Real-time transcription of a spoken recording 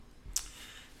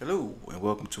Hello, and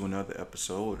welcome to another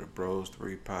episode of the Bros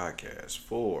 3 podcast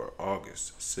for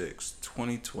August 6th,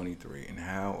 2023. And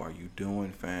how are you doing,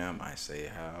 fam? I say,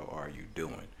 how are you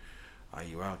doing? Are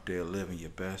you out there living your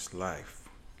best life?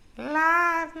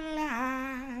 Life.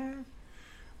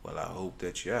 Well, I hope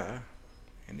that you are.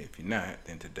 And if you're not,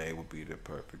 then today will be the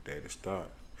perfect day to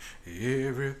start.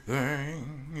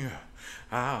 Everything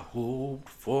I hoped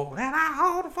for and I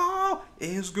hoped for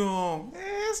is gone.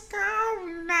 It's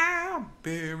gone now.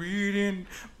 Buried in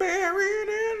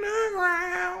the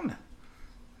ground.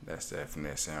 That's that from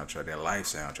that soundtrack, that Life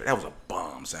soundtrack. That was a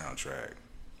bomb soundtrack.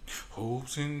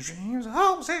 Hopes and dreams,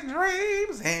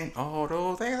 and all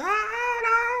those things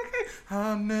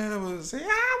I'll never see.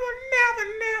 I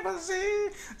will never see.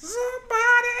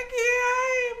 Somebody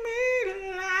gave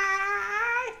me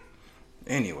life.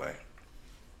 Anyway,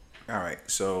 all right.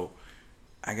 So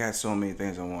I got so many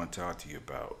things I want to talk to you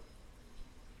about,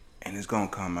 and it's gonna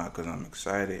come out because I'm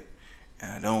excited.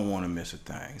 And I don't want to miss a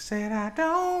thing. Said I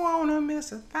don't want to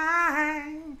miss a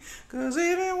thing. Cause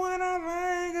even when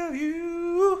I think of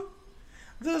you,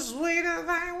 the sweetest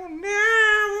thing will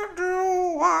never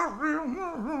do.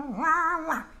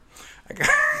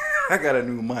 I got a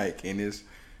new mic and it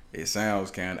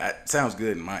sounds sounds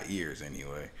good in my ears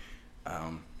anyway.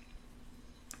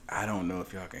 I don't know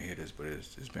if y'all can hear this, but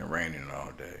it's been raining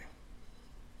all day.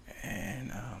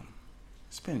 And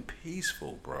it's been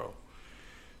peaceful, bro.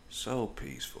 So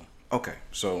peaceful. Okay,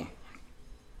 so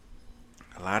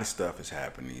a lot of stuff has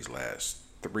happened these last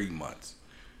 3 months.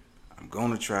 I'm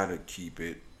going to try to keep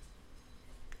it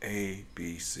A,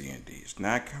 B, C, and D. It's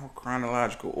not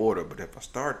chronological order, but if I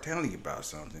start telling you about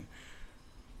something,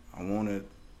 I want to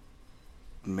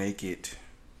make it,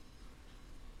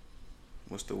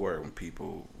 what's the word when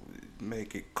people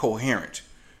make it coherent?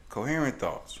 Coherent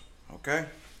thoughts. Okay?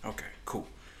 Okay, cool.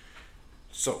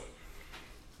 So,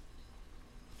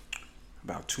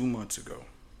 about 2 months ago,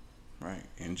 right,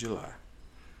 in July,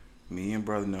 me and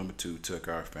brother number two took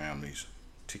our families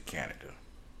to Canada,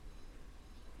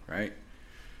 right?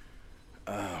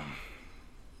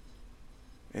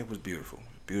 It was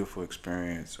beautiful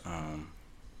experience.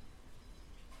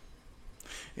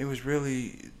 It was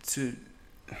really to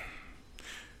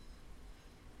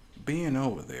being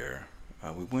over there.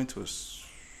 We went to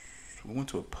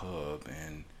a pub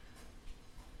and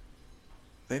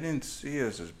they didn't see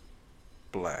us as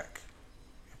black,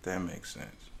 if that makes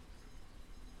sense.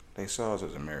 They saw us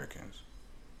as Americans.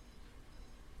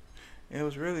 It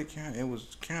was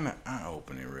kind of eye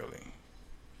opening, really,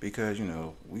 because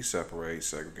we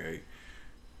segregate,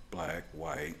 black,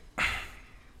 white,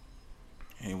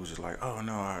 and it was just like, oh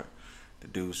no, the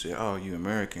dude said, oh, you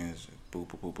Americans, boo,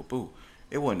 boo, boo, boo, boo.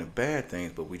 It wasn't a bad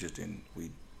thing, but we didn't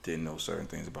know certain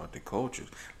things about their cultures.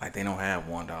 Like they don't have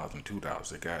 $1 and $2.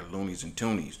 They got loonies and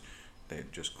toonies. They're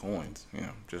just coins,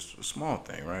 just a small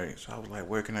thing, right? So I was like,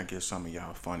 where can I get some of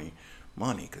y'all funny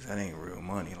money? Because that ain't real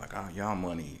money. Like, y'all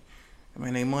money,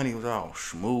 their money was all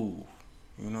smooth,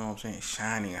 you know what I'm saying?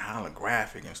 Shiny and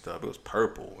holographic and stuff. It was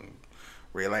purple and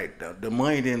red. Like, the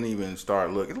money didn't even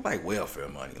start looking, it was like welfare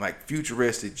money. Like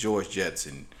futuristic George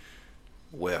Jetson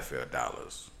welfare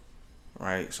dollars,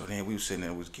 right? So then we was sitting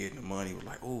there, was getting the money. It was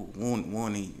like, ooh, one,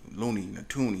 loony, and a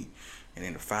toonie. And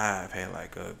then the 5 had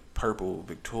like a purple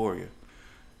Victoria.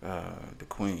 The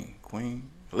Queen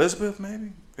Elizabeth,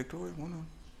 maybe Victoria, one of them.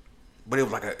 But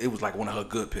it was like one of her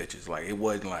good pictures. Like it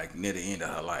wasn't like near the end of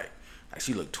her life. Like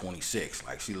she looked 26.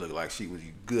 Like she looked like she was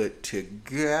good to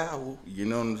go. You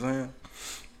know what I'm saying?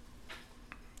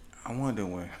 I wonder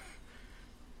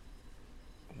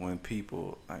when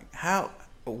people like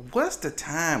what's the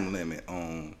time limit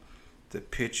on the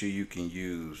picture you can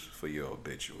use for your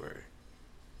obituary?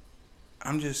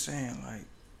 I'm just saying, like.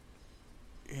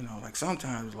 Like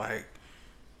sometimes, like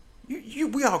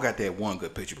we all got that one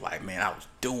good picture. Like, man, I was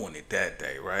doing it that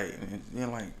day, right?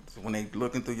 And like when they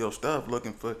looking through your stuff,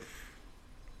 looking for,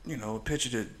 a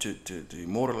picture to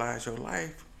immortalize your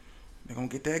life, they're gonna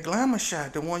get that glamour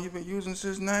shot, the one you've been using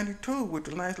since '92 with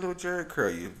the nice little jerry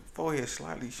curl, your forehead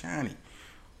slightly shiny,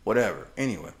 whatever.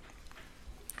 Anyway,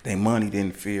 their money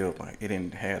didn't feel like it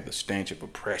didn't have the stench of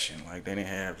oppression. Like they didn't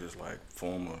have just like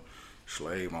former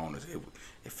slave owners.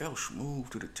 It felt smooth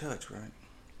to the touch, right?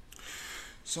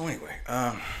 So anyway,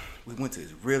 we went to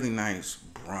this really nice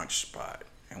brunch spot,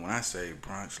 and when I say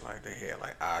brunch, like they had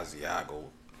like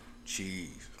Asiago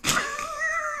cheese.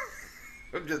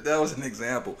 That was an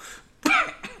example.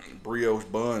 Brioche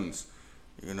buns.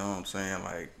 You know what I'm saying?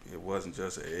 Like it wasn't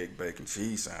just an egg, bacon,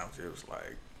 cheese sandwich. It was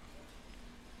like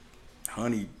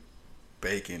honey,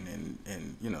 bacon,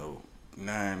 and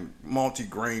 9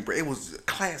 multi-grain bread. It was a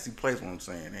classy place. What I'm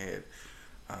saying, they had,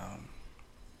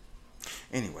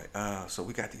 Anyway, so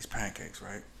we got these pancakes,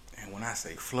 right? And when I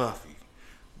say fluffy,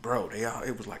 bro, they all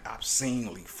it was like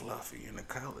obscenely fluffy, and the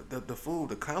color, the food,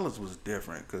 the colors was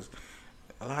different because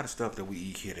a lot of stuff that we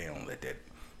eat here, they don't let that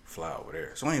fly over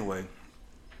there. So anyway,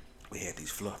 we had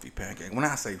these fluffy pancakes. When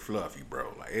I say fluffy,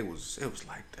 bro, like it was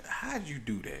like, how'd you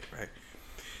do that, right?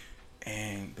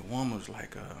 And the woman was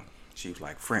like, she was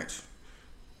like French.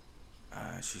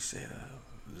 She said,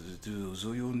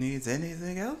 do you need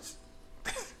anything else?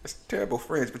 It's terrible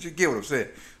French, but you get what I'm saying.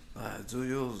 Do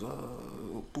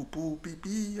you, poo poo pee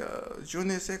pee, je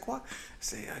ne sais quoi?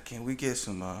 Say, can we get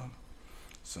some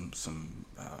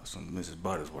Mrs.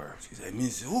 Buttersworth? She said,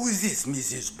 Miss, who is this,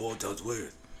 Mrs.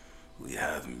 Buttersworth? We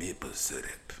have maple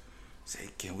syrup. Say,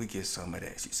 can we get some of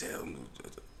that? She said,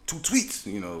 two tweets,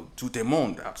 tout le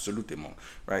monde, absolument,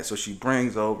 right? So she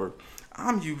brings over.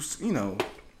 I'm used,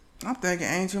 I'm thinking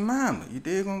Ancient Mama. You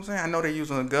dig what I'm saying? I know they're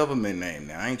using a government name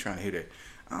now. I ain't trying to hear that.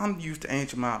 I'm used to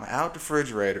Ancient Mama out the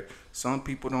refrigerator. Some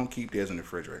people don't keep theirs in the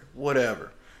refrigerator.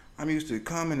 Whatever. I'm used to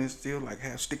coming and still like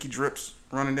have sticky drips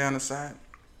running down the side.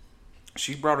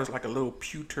 She brought us like a little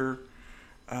pewter,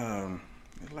 um,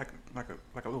 like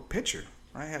a little pitcher.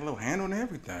 Right, had a little handle and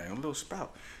everything, a little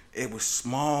spout. It was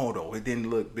small though. It didn't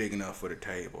look big enough for the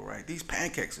table, right? These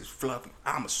pancakes is fluffy.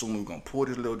 I'm assuming we're gonna pour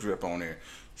this little drip on there.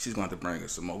 She's going to bring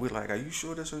us some more. We're like, are you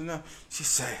sure this is enough? She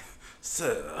said,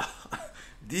 sir,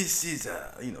 this is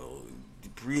the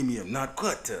premium, not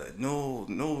cut.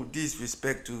 No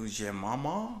disrespect to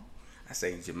Jemima. I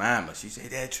say Jemima. She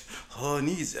said that's her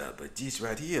knees up, but this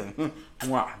right here,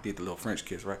 I did the little French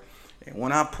kiss, right? And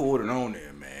when I poured it on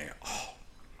there, man, oh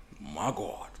my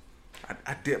God.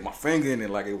 I dipped my finger in it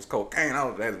like it was cocaine. I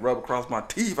had to rub across my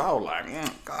teeth. I was like,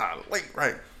 God,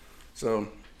 right? So,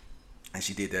 and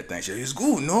she did that thing. She said, it's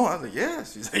good, no? I said,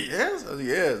 yes. She said, yes? I said,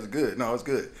 yes, it's good. No, it's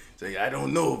good. She said, I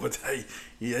don't know, but I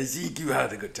think you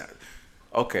had a good time.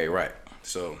 Okay, right.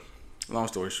 So, long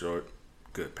story short,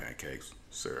 good pancakes,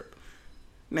 syrup.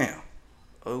 Now,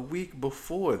 a week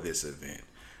before this event,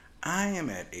 I am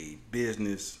at a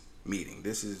business meeting.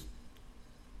 This is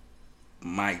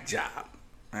my job,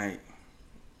 right?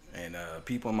 And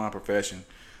people in my profession,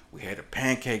 we had a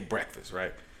pancake breakfast,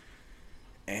 right?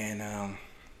 And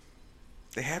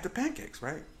they had the pancakes,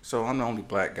 right? So I'm the only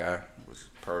black guy, which is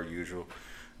per usual.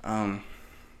 Um,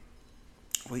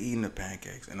 we eating the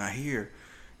pancakes, and I hear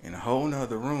in a whole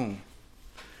nother room,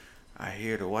 I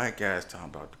hear the white guys talking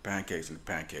about the pancakes and the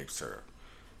pancake syrup.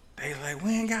 They like,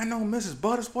 we ain't got no Mrs.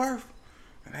 Buttersworth,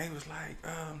 and they was like,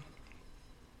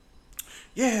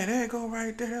 yeah, there you go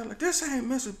right there. Like, this ain't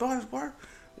Mrs. Buttersworth.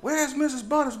 Where's Mrs.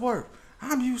 Buttersworth?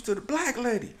 I'm used to the black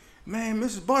lady. Man,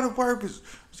 Mrs. Butterworth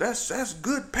that's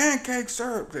good pancake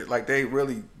syrup. Like they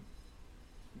really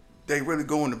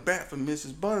going to bat for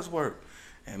Mrs. Buttersworth.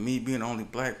 And me being the only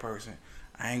black person,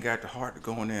 I ain't got the heart to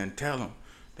go in there and tell them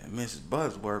that Mrs.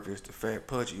 Buttersworth is the fat,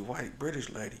 pudgy, white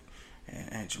British lady.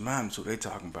 And Jemima's who they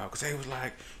talking about. Because they was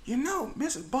like,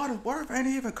 Mrs. Buttersworth ain't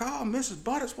even called Mrs.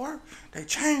 Buttersworth. They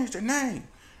changed the name.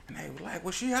 And they were like,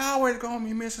 well, she always gonna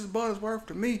be Mrs. Buttersworth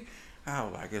to me. I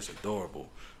was like, it's adorable.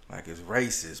 Like, it's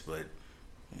racist, but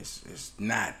it's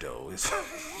not, though. It's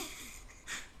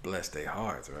bless their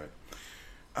hearts, right?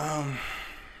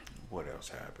 What else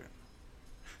happened?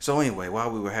 So anyway,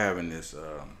 while we were having this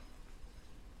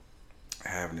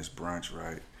brunch,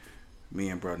 right? Me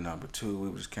and brother number two, we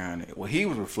was kind of, well, he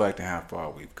was reflecting how far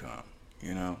we've come.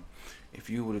 If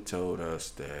you would have told us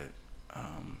that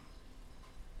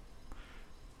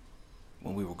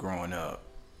when we were growing up,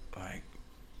 like,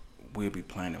 we'd be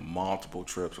planning multiple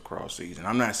trips across seas. And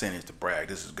I'm not saying this to brag.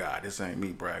 This is God. This ain't me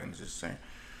bragging. It's just saying,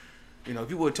 if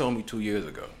you would have told me 2 years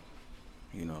ago,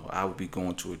 I would be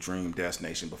going to a dream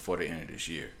destination before the end of this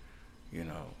year,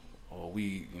 or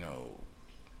we,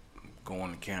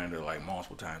 going to Canada like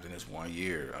multiple times in this 1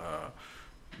 year.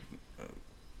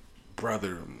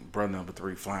 Brother number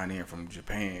three flying in from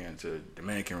Japan to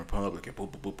Dominican Republic and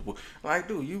boop, boop, boop, boop. Like,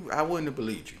 dude, I wouldn't have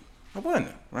believed you. I wouldn't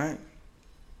have, right?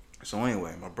 So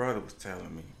anyway, my brother was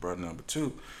telling me, brother number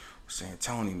two was saying,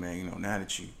 Tony, man, now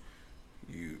that you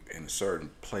in a certain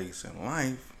place in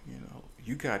life,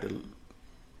 you got to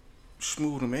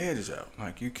smooth them edges out.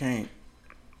 Like, you can't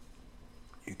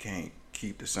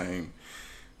keep the same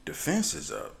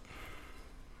defenses up.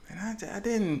 And I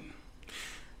didn't.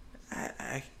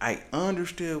 I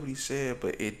understood what he said,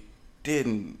 but it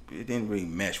didn't really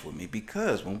mesh with me,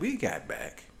 because when we got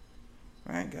back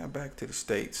to the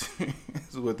States. This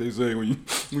is what they say when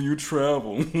you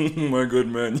travel. My good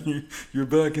man, you're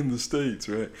back in the States,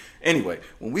 right? Anyway,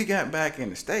 when we got back in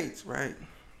the States, right,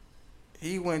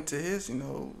 he went to his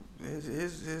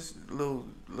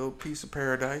little piece of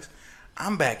paradise.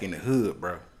 I'm back in the hood,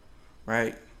 bro.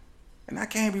 right? And I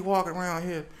can't be walking around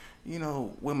here,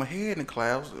 with my head in the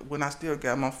clouds when I still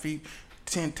got my feet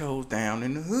 10 toes down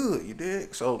in the hood. You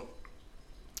dig? So,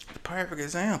 the perfect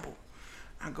example.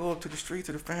 I go up to the street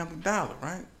to the Family Dollar,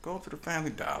 right? Go up to the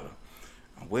Family Dollar.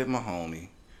 I'm with my homie,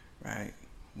 right?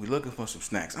 We looking for some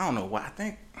snacks. I don't know why.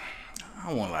 I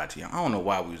don't want to lie to you. I don't know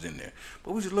why we was in there,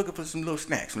 but we just looking for some little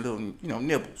snacks, some little,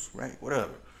 nibbles, right?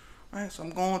 Whatever, right? So I'm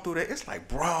going through that. It's like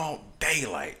broad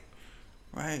daylight,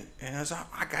 right? And as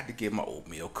I got to get my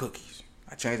oatmeal cookies.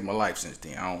 I changed my life since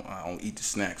then. I don't eat the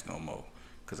snacks no more,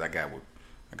 cause I got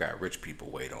rich people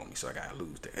weight on me, so I gotta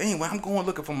lose that. Anyway, I'm going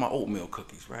looking for my oatmeal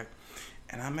cookies, right?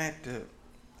 And I'm at the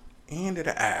end of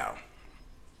the aisle.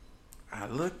 I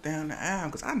look down the aisle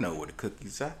because I know where the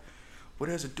cookies are. Well,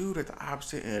 there's a dude at the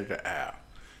opposite end of the aisle.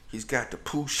 He's got the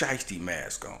Poo Shiesty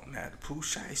mask on. Now, the Poo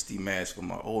Shiesty mask, for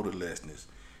my older listeners,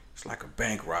 it's like a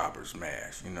bank robber's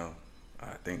mask,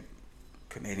 I think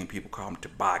Canadian people call them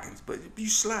toboggans. But you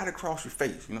slide across your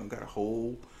face, got a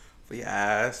hole for your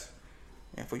eyes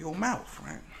and for your mouth,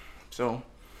 right? So,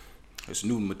 it's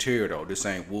new material, though. This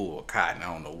ain't wool or cotton.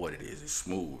 I don't know what it is. It's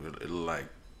smooth. It look like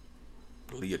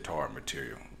leotard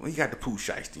material. Well, he got the Poo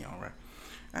Shiesty on, right?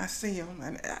 I see him,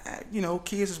 and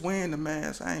kids is wearing the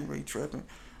mask. I ain't really tripping,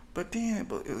 but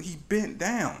he bent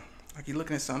down like he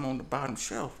looking at something on the bottom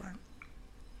shelf, right?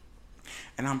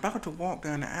 And I'm about to walk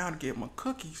down the aisle to get my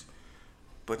cookies,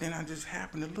 but then I just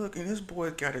happen to look, and this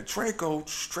boy got a Draco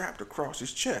strapped across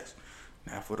his chest.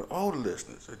 Now, for the older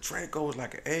listeners, a Draco is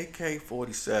like an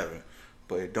AK-47,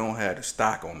 but it don't have the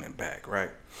stock on the back,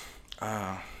 right?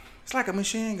 It's like a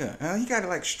machine gun. He got it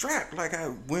like strapped, like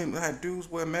how dudes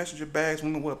wear messenger bags,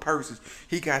 women wear purses.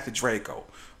 He got the Draco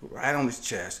right on his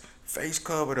chest, face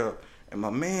covered up, and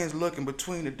my man's looking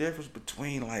between the difference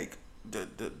between like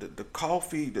the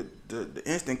coffee, the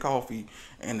instant coffee,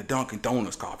 and the Dunkin'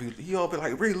 Donuts coffee. He all be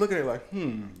like really looking at it like,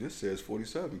 this says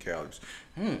 47 calories.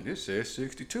 This says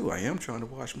 62. I am trying to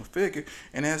watch my figure.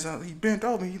 And as he bent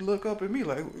over, he looked up at me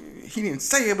like, he didn't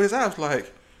say it, but his eyes was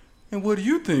like, and what do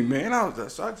you think, man?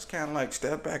 So I just kind of like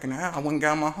stepped back in the aisle. I went and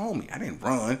got my homie. I didn't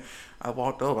run. I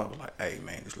walked over. I was like, hey,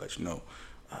 man, just let you know,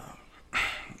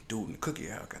 dude in the cookie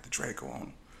aisle got the Draco on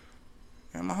him.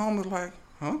 And my homie was like,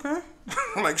 okay.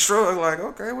 Like shrugged, like,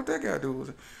 okay, what that guy do with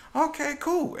it? Okay,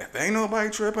 cool. If ain't nobody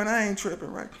tripping, I ain't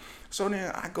tripping, right? So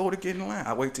then I go to get in line.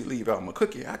 I wait to leave out my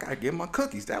cookie. I got to get my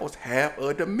cookies. That was half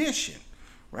of the mission,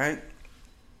 right?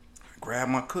 I grab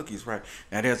my cookies, right?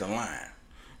 Now there's a line.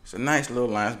 It's a nice little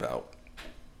line. It's about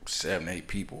 7, 8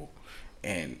 people.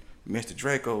 And Mr.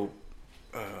 Draco,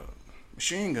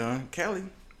 machine gun, Kelly,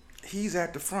 he's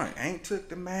at the front. Ain't took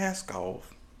the mask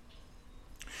off.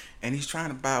 And he's trying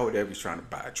to buy whatever he's trying to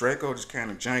buy. Draco just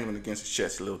kind of jangling against his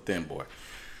chest, a little thin boy.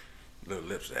 Little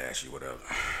lips ashy, whatever.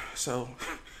 So,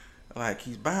 like,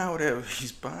 he's buying whatever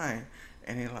he's buying.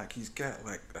 And then, like, he's got,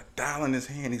 like, $1 in his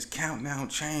hand. He's counting out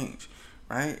change,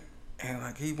 right? And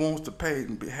like he wants to pay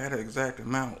and had an exact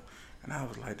amount. And I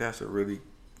was like, that's a really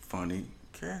funny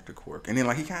character quirk. And then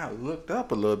like he kind of looked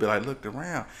up a little bit, like looked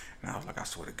around. And I was like, I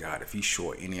swear to God, if he's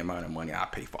short any amount of money, I'll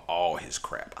pay for all his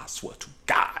crap. I swear to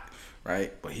God,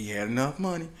 right? But he had enough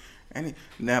money. And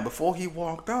now before he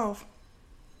walked off,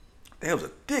 there was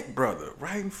a thick brother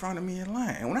right in front of me in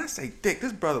line. And when I say thick,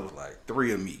 this brother was like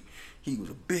 3 of me. He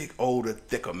was a big, older,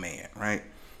 thicker man, right?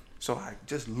 So I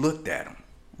just looked at him.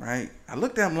 Right? I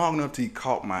looked at him long enough till he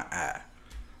caught my eye.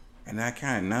 And I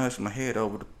kind of nudged my head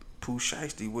over to Poo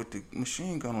Shiesty with the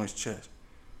machine gun on his chest.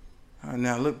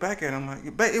 Now I look back at him like,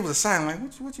 it was a sign like,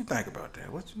 what you think about that?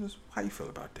 How you feel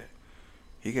about that?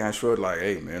 He kind of shrugged like,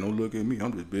 hey man, don't look at me.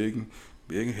 I'm just big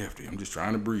and hefty. I'm just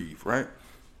trying to breathe, right?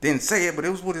 Didn't say it, but it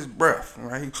was with his breath,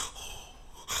 right?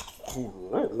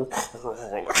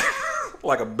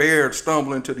 Like a bear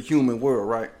stumbling into the human world,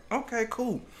 right? Okay,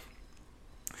 cool.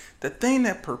 The thing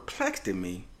that perplexed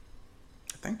me,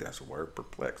 I think that's a word,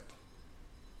 perplexed.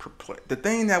 The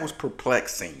thing that was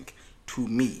perplexing to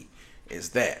me is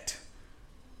that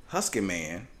Husky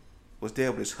Man was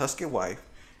there with his husky wife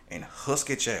and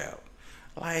husky child.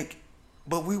 Like,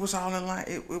 but we was all in line.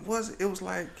 It was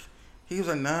like he was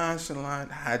a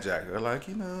nonchalant hijacker. Like,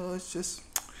 let's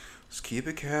keep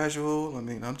it casual. I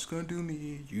mean, I'm just gonna do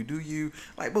me, you do you.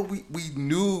 Like, but we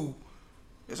knew.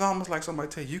 It's almost like somebody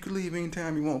tell you can leave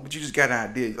anytime you want, but you just got an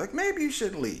idea. Like, maybe you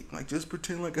shouldn't leave. Like, just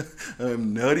pretend like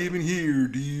I'm not even here,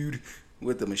 dude,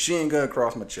 with the machine gun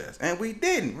across my chest. And we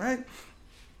didn't, right?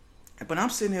 But I'm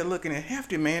sitting here looking at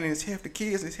Hefty Man and his hefty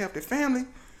kids and his hefty family.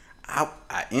 I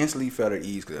instantly felt at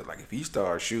ease because, like, if he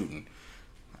starts shooting,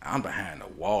 I'm behind a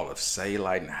wall of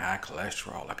cellulite and high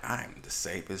cholesterol. Like, I am the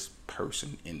safest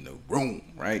person in the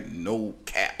room, right? No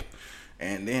cap.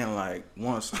 And then like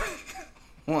once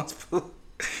once Pooh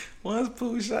once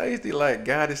Pooh Shiesty like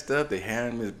got his stuff, they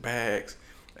handed him his bags.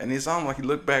 And it's almost like he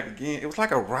looked back again. It was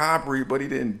like a robbery, but he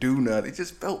didn't do nothing. He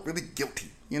just felt really guilty,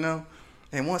 you know?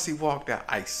 And once he walked out,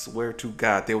 I swear to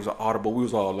God, there was an audible. We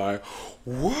was all like,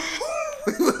 whoa.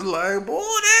 We was like, boy,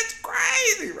 that's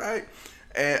crazy, right?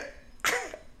 And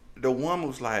the woman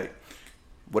was like,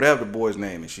 whatever the boy's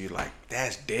name is, she's like,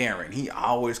 that's Darren. He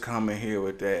always come in here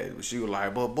with that. She was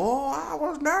like, but boy, I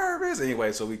was nervous.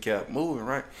 Anyway, so we kept moving,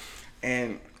 right?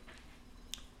 And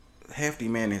Hefty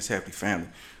man and his Hefty family,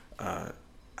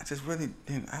 I just really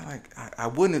didn't. I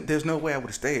wouldn't. There's no way I would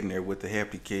have stayed in there with the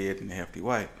Hefty kid and the Hefty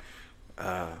wife.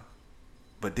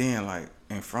 But then, like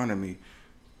in front of me,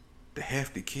 the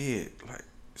Hefty kid like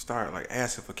started like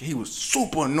asking for. He was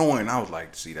super annoying. I was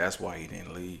like, see, that's why he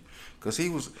didn't leave, cause he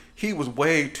was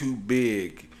way too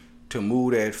big to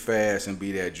move that fast and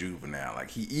be that juvenile.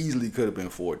 Like he easily could have been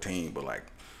 14, but like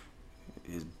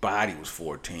his body was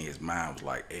 14, his mind was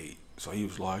like 8. So he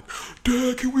was like,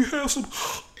 Dad, can we have some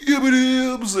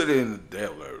M&Ms? And then the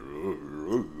dad was like,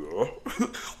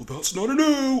 well, that's not a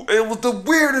no. It was the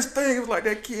weirdest thing. It was like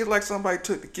that kid, like somebody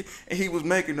took the kid, and he was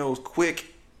making those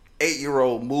quick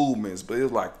 8-year-old movements, but it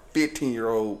was like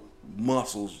 15-year-old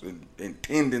muscles and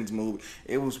tendons moving.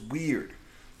 It was weird.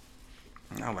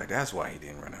 And I was like, that's why he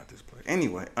didn't run out this place.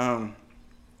 Anyway,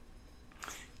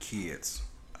 kids.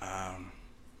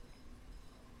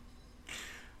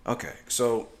 Okay,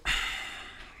 so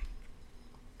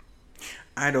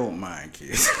I don't mind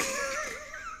kids.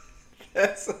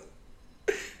 That's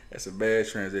a bad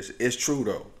transition. It's true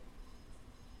though.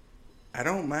 I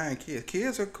don't mind kids.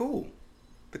 Kids are cool.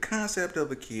 The concept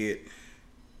of a kid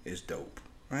is dope,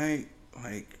 right?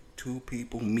 Like two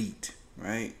people meet,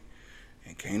 right?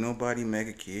 And can't nobody make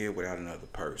a kid without another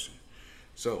person.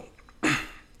 So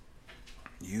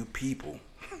you people,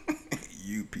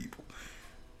 you people,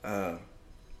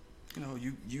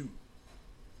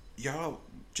 y'all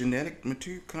genetic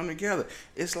material come together.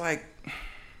 It's like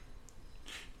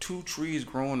two trees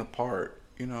growing apart,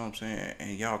 you know what I'm saying?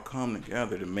 And y'all come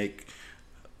together to make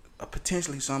a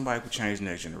potentially somebody who could change the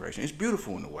next generation. It's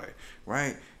beautiful in a way,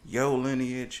 right? Yo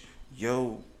lineage,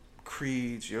 yo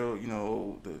creeds, yo,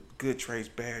 the good traits,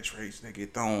 bad traits that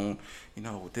get thrown,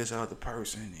 with this other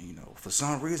person. And, for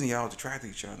some reason y'all attracted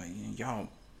to each other and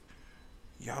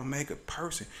y'all make a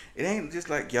person. It ain't just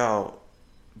like y'all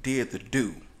did the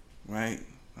do, right?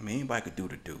 I mean, anybody could do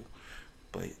the do,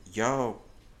 but y'all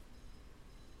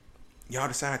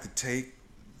decided to take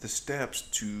the steps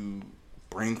to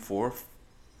bring forth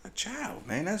a child,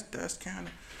 man. That's kind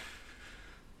of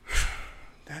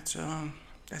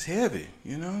that's heavy,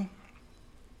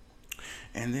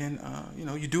 And then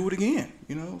you do it again,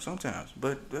 sometimes,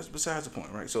 but that's besides the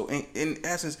point, right? So in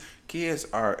essence, kids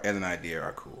as an idea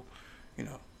are cool,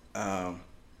 I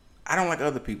don't like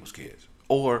other people's kids.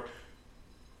 Or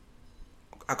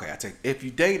okay, if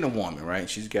you're dating a woman, right?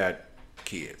 She's got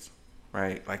kids,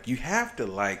 right? Like you have to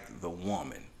like the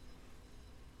woman,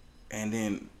 and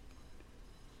then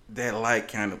that like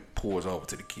kind of pours over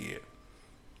to the kid.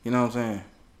 You know what I'm saying?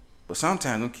 But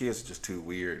sometimes them kids are just too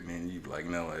weird, and then you be like,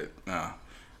 nah,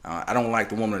 I don't like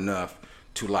the woman enough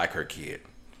to like her kid.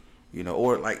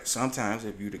 Or like sometimes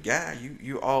if you the guy,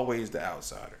 you're always the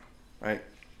outsider, right?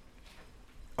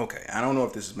 Okay, I don't know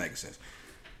if this is making sense.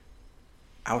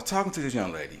 I was talking to this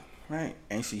young lady, right?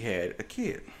 And she had a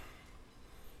kid.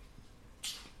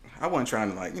 I wasn't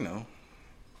trying to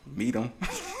meet him.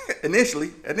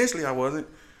 Initially I wasn't.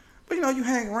 But you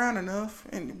hang around enough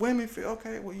and women feel,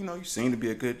 okay, well, you seem to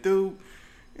be a good dude.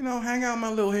 Hang out with my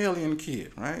little alien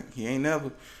kid, right? He ain't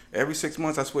never, every 6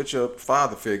 months I switch up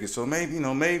father figure. So maybe,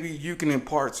 maybe you can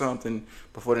impart something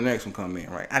before the next one come in,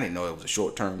 right? I didn't know it was a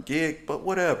short-term gig, but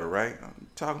whatever, right? I'm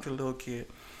talking to the little kid.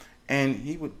 And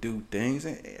he would do things,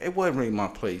 and it wasn't really my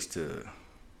place to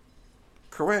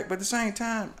correct. But at the same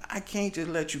time, I can't just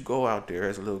let you go out there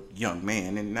as a little young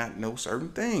man and not know certain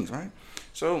things, right?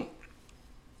 So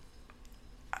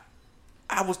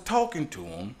I was talking to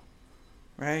him,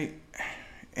 right?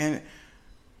 And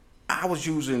I was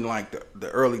using like the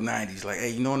early 90s, like, hey,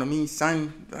 you know what I mean,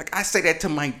 son? Like I say that to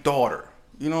my daughter,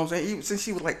 you know what I'm saying? Even since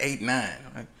she was like 8, 9,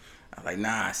 right? I'm like,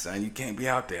 nah, son, you can't be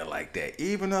out there like that.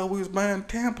 Even though we was buying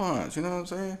tampons, you know what I'm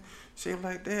saying? She was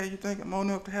like, Dad, you think I'm old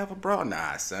enough to have a bra?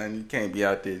 Nah, son, you can't be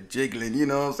out there jiggling, you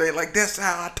know what I'm saying? Like, that's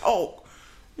how I talk,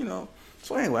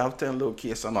 So anyway, I was telling little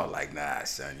kids something. I was like, nah,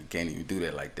 son, you can't even do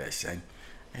that like that, son.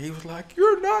 And he was like,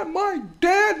 you're not my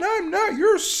dad, and I'm not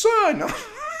your son.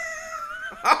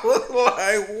 I was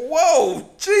like, whoa,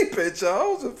 gee, bitch,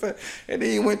 and then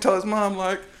he went to his mom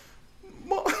like,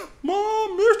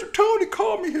 Mom, Mr. Tony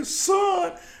called me his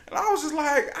son. And I was just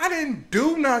like, I didn't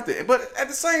do nothing. But at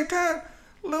the same time,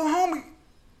 little homie,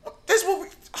 this what we.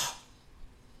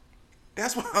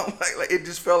 That's why I'm like, it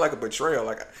just felt like a betrayal.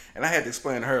 Like, and I had to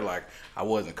explain to her, like, I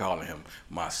wasn't calling him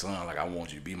my son. Like, I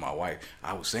want you to be my wife.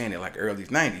 I was saying it like early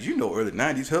 '90s. You know, early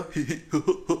 '90s, huh?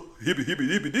 Hippie, hippie,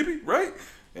 hippie, hippie, right?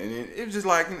 And it was just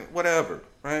like whatever,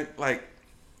 right? Like,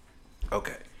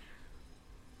 okay,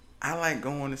 I like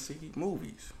going to see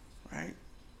movies, right?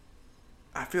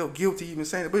 I feel guilty even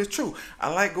saying it, but it's true.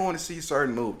 I like going to see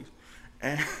certain movies,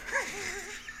 and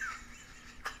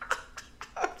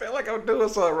I feel like I'm doing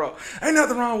something wrong. Ain't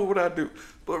nothing wrong with what I do,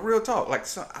 but real talk, like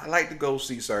I like to go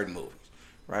see certain movies,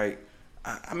 right?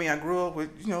 I mean, I grew up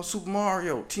with Super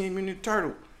Mario, Teen Mutant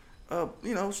Turtle,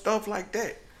 stuff like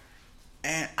that,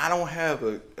 and I don't have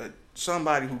a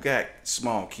somebody who got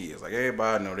small kids. Like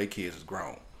everybody know their kids is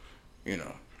grown, you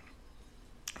know.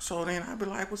 So then I'd be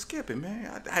like, well, skip it,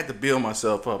 man. I had to build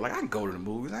myself up. Like, I can go to the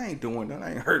movies. I ain't doing nothing.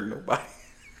 I ain't hurting nobody.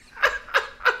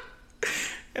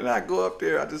 And I go up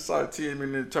there. I just saw the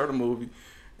 10-minute Turtle movie.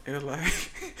 It was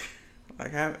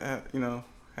like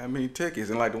how many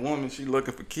tickets? And like the woman, she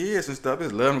looking for kids and stuff.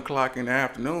 It's 11 o'clock in the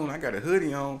afternoon. I got a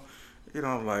hoodie on.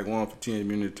 Like one for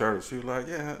 10-minute Turtle. She was like,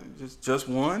 yeah, just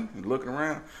one. And looking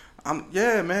around.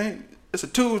 Yeah, man. It's a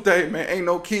Tuesday, man. Ain't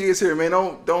no kids here, man.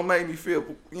 Don't make me feel,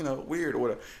 weird or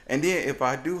whatever. And then if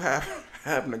I do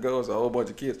happen to go, it's a whole bunch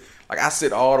of kids. Like I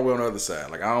sit all the way on the other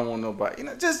side. Like I don't want nobody,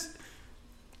 just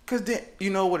because then you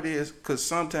know what it is. Because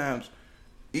sometimes,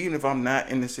 even if I'm not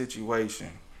in the situation,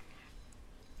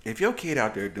 if your kid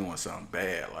out there doing something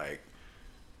bad, like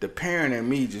the parent and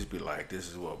me just be like, this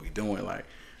is what we doing. Like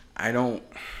I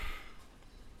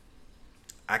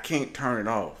can't turn it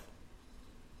off.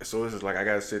 So it's just like I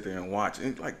gotta sit there and watch.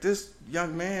 And like this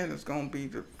young man is gonna be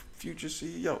the future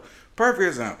CEO. Perfect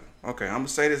example. Okay, I'm gonna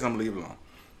say this, I'm gonna leave it alone.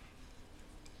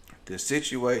 The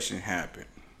situation happened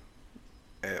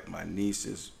at my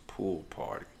niece's pool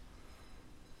party.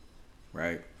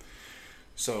 Right?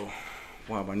 So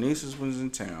while my nieces was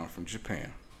in town from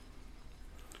Japan,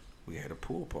 we had a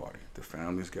pool party. The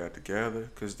families got together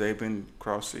because they've been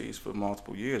cross seas for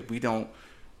multiple years. We don't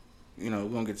we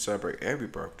don't get to celebrate every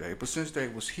birthday. But since they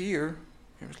was here,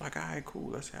 it was like, all right,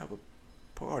 cool, let's have a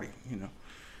party,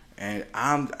 And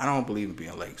I don't believe in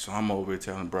being late. So I'm over here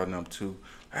telling brother number two,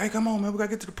 hey, come on, man, we got to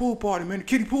get to the pool party, man, the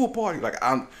kiddie pool party.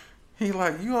 He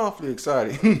like, you awfully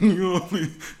excited. You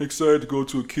awfully excited to go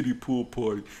to a kiddie pool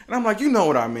party. And I'm like, you know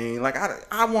what I mean. Like,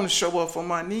 I want to show up for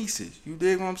my nieces. You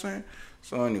dig what I'm saying?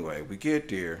 So anyway, we get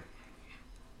there.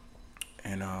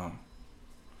 And,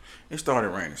 it started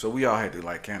raining, so we all had to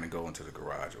kind of go into the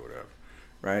garage or whatever,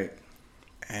 right?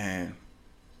 And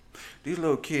these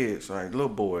little kids, like little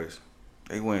boys,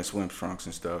 they wearing swim trunks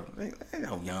and stuff. They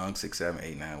young, 6, 7,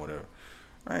 8, 9, whatever,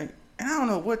 right? And I don't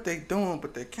know what they doing,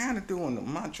 but they kind of doing the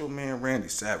Macho Man Randy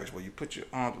Savage, where you put your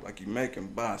arms like you're making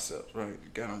biceps, right? You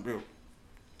got them real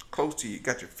close to you,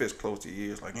 got your fist close to your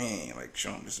ears, like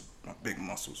show them this is my big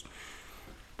muscles.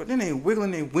 But then they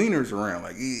wiggling their wieners around,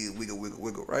 like wiggle, wiggle,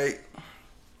 wiggle, right?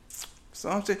 So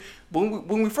I'm saying,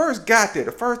 when we first got there,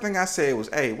 the first thing I said was,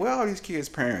 hey, where all these kids'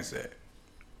 parents at?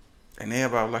 And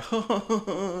everybody was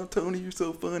like, Tony, you're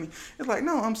so funny. It's like,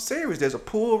 no, I'm serious. There's a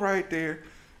pool right there.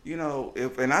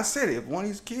 And I said, if one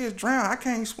of these kids drown, I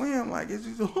can't swim. Like, it's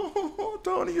just,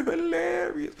 Tony, you're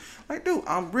hilarious. Like, dude,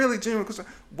 I'm really genuine concerned.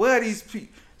 Where are these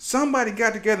people? Somebody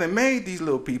got together and made these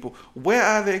little people. Where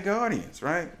are their guardians,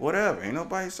 right? Whatever. Ain't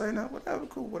nobody saying nothing. Whatever,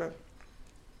 cool, whatever.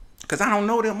 Because I don't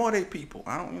know them or they people.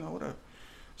 I don't, whatever.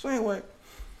 So anyway,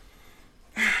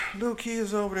 little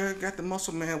kids over there got the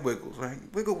muscle man wiggles, right?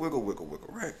 Wiggle, wiggle, wiggle, wiggle,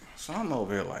 right? So I'm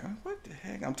over here like, what the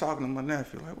heck? I'm talking to my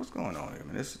nephew, like, what's going on here,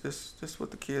 man? This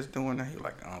what the kids doing now? He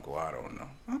like, Uncle, I don't know.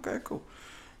 Okay, cool.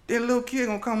 Then little kid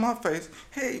gonna come in my face.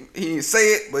 Hey, he didn't say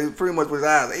it, but he pretty much with his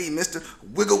eyes. Hey, mister,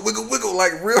 wiggle, wiggle, wiggle,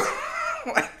 like real,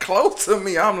 like close to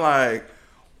me. I'm like,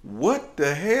 what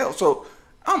the hell? So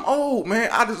I'm old, man.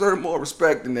 I deserve more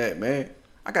respect than that, man.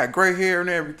 I got gray hair and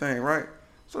everything, right?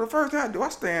 So the first thing I do, I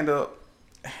stand up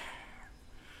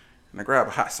and I grab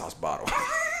a hot sauce bottle.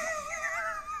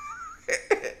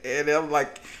 And I'm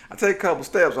like, I take a couple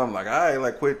steps. I'm like, all right,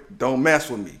 like, quit, don't mess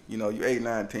with me. You 8,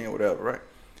 9, 10, whatever, right?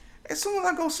 As soon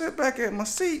as I go sit back at my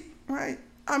seat, right?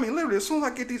 I mean, literally, as soon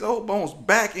as I get these old bones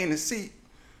back in the seat,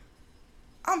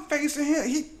 I'm facing him.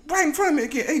 He right in front of me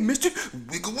again. Hey, mister,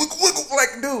 wiggle, wiggle, wiggle,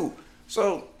 like, dude.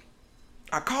 So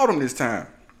I caught him this time,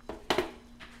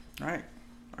 right?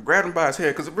 I grabbed him by his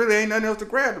hair because it really ain't nothing else to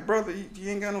grab. The brother, he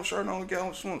ain't got no shirt on, he got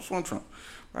on swim trunk.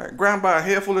 Right? Grabbed him by a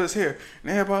hair full of his hair.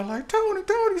 And everybody like, Tony,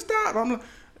 stop. I'm like,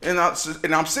 And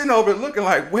I'm sitting over looking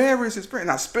like, where is his friend?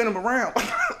 And I spin him around.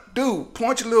 Dude,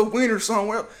 point your little wiener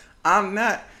somewhere. I'm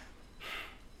not.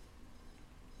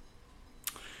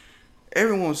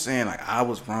 Everyone's saying like I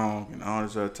was wrong and all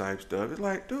this other type stuff. It's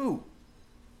like, dude,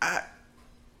 I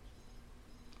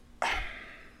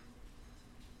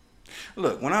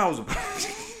look when I was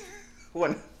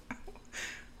when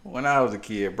when I was a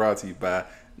kid. Brought to you by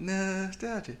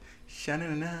Nostalgia.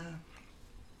 Sha-na-na-na.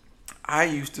 I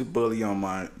used to bully on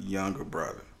my younger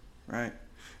brother, right?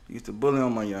 Used to bully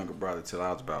on my younger brother till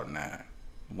I was about 9.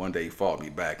 One day he fought me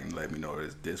back and let me know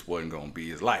this wasn't gonna be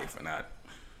his life, and I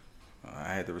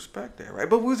had to respect that, right?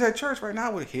 But we was at church right now.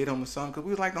 I would hit him or something because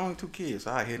we was like the only 2 kids.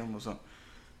 So I hit him or something.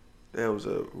 There was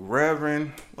a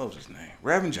Reverend, what was his name?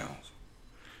 Reverend Jones,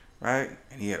 right?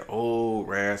 And he had an old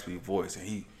raspy voice, and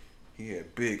he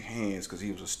had big hands because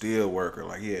he was a steel worker.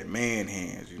 Like he had man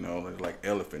hands, like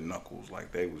elephant knuckles.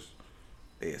 Like they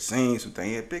had seen something.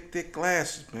 He had big thick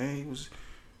glasses, man. He was,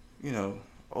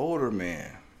 older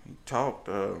man. He talked.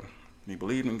 He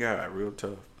believed in God, real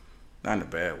tough. Not in a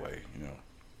bad way,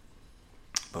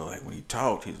 But like when he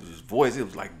talked, his voice, it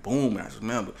was like booming. I just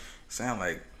remember, it sounded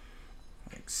like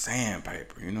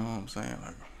sandpaper. You know what I'm saying?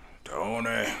 Like,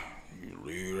 Tony, you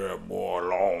leave that boy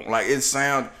alone. Like it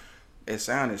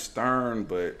sounded stern,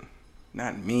 but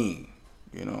not mean.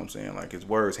 You know what I'm saying? Like his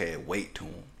words had weight to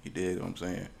him. You dig what I'm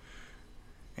saying?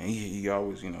 And he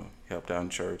always, helped out in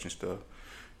church and stuff.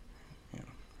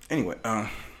 Anyway, I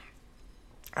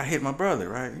hit my brother,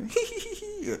 right?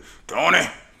 Tony,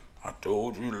 I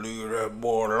told you to leave that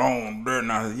boy alone,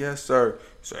 didn't I? I said, yes, sir.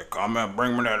 He said, come here,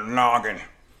 bring me that noggin.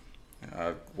 And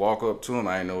I walk up to him.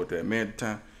 I didn't know what that meant at the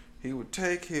time. He would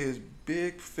take his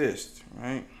big fist,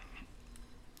 right?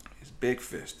 His big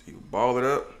fist. He would ball it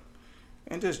up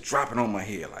and just drop it on my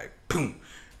head like boom.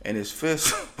 And his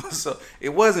fist, so it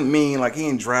wasn't mean, like he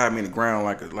didn't drive me in the ground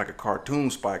like a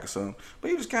cartoon spike or something. But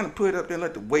he just kind of put it up there and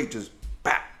let the weight just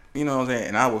bap. You know what I'm saying?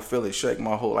 And I would feel it shake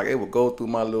my whole, like it would go through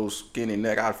my little skinny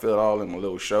neck. I'd feel it all in my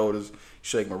little shoulders,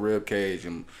 shake my rib cage,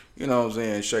 and you know what I'm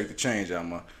saying, shake the change out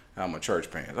my church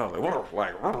pants. I was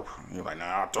like, He's like,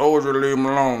 nah, I told you to leave him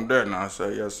alone, didn't I? I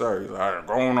said, yes, sir. He's like, all right,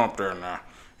 go on up there now.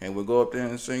 And we'd go up there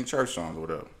and sing church songs or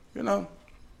whatever,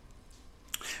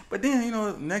 But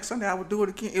then, next Sunday I would do it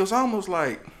again. It was almost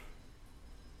like,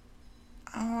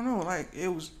 I don't know, like it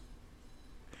was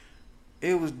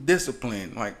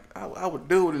discipline. Like I would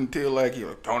do it until like he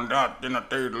was turned out. Didn't I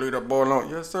tell you to leave that boy alone?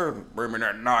 Yes, sir. Bring me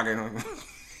that noggin.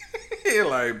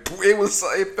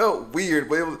 It felt weird,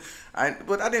 but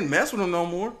I didn't mess with him no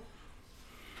more.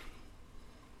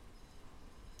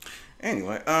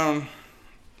 Anyway,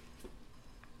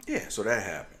 yeah. So that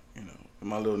happened. And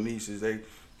my little nieces, they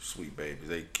sweet babies.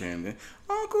 They came in,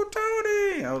 Uncle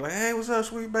Tony. I was like, hey, what's up,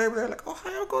 sweet baby? They're like, oh,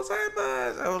 hey, Uncle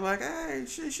Zaymas. I was like, hey,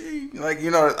 she. Like, I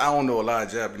don't know a lot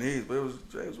of Japanese, but it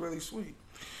was really sweet.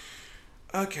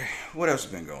 Okay, what else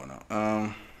has been going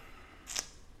on?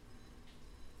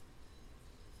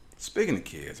 Speaking of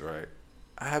kids, right?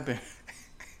 I've been.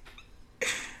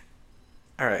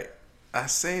 All right, I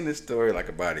seen this story like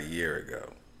about a year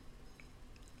ago,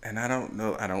 and I don't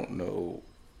know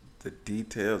the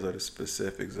details or the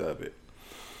specifics of it,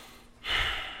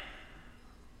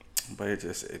 but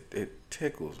it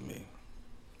tickles me.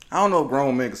 I don't know if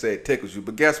grown men can say it tickles you,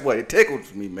 but guess what? It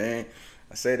tickles me, man.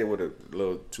 I said it with a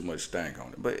little too much stank on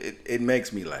it, but it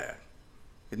makes me laugh.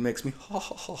 It makes me ha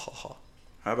ha ha ha ha.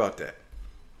 How about that?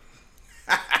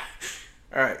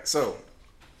 All right, so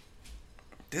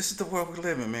this is the world we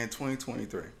live in, man.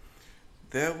 2023.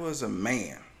 There was a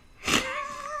man.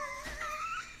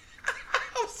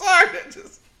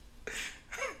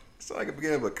 It's like the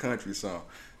beginning of a country song.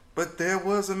 But there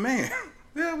was a man.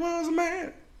 There was a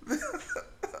man.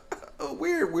 A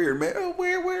weird man. A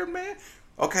weird man.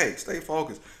 Okay, stay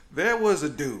focused. There was a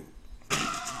dude.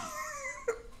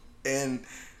 And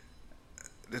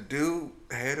the dude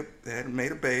had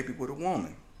made a baby with a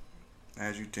woman,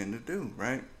 as you tend to do,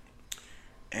 right?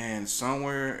 And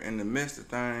somewhere in the midst of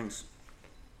things,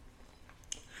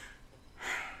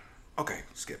 okay,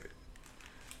 skip it.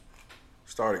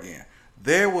 Start again.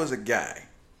 There was a guy,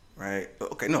 right?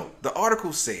 Okay, no. The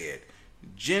article said,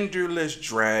 genderless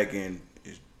dragon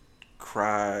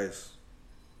cries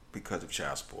because of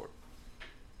child support.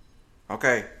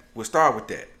 Okay, we'll start with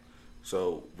that.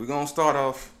 So we're gonna start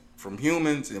off from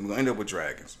humans and we're gonna end up with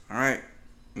dragons. All right.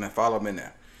 Now follow me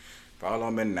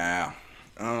now.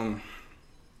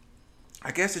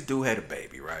 I guess this dude had a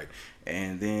baby, right?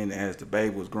 And then as the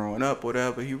baby was growing up,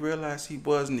 whatever, he realized he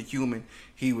wasn't a human.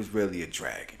 He was really a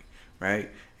dragon, right?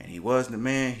 And he wasn't a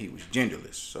man. He was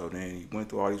genderless. So then he went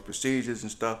through all these procedures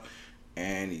and stuff,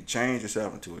 and he changed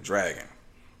himself into a dragon.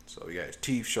 So he got his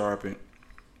teeth sharpened.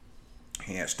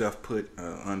 He had stuff put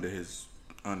under his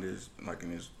like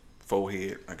in his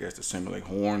forehead, I guess to simulate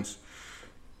horns.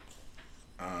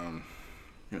 Um,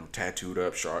 tattooed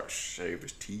up, sharp, shave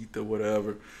his teeth or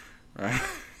whatever, right?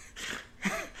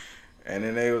 And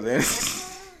then they was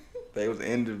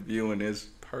interviewing this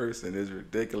person, this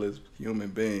ridiculous human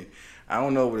being. I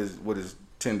don't know what his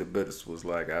tender business was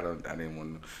like. I didn't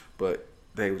want to, but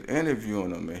they was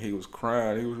interviewing him and he was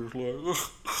crying. He was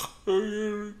just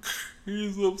like,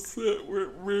 he's upset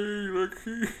with me, like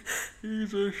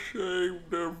he's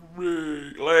ashamed of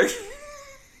me, like.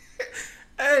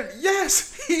 And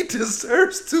yes, he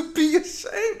deserves to be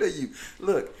ashamed of you.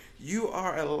 Look, you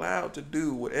are allowed to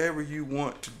do whatever you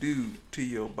want to do to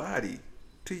your body,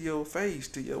 to your face,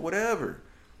 to your whatever.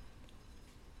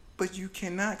 But you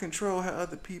cannot control how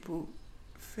other people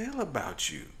feel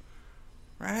about you,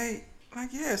 right?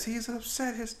 Like, yes, he's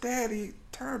upset his daddy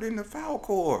turned into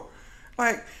Falcor.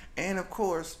 Like, and of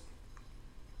course,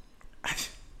 I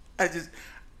just,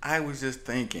 I was just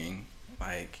thinking,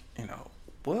 like,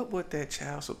 what would that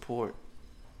child support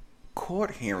court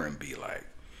hearing be like?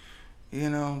 You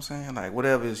know what I'm saying? Like,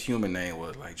 whatever his human name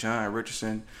was, like John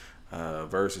Richardson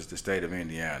versus the state of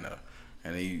Indiana.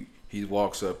 And he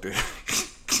walks up there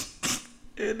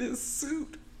in his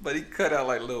suit, but he cut out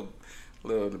like little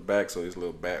in the back so his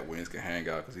little bat wings can hang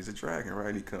out because he's a dragon, right?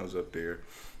 And he comes up there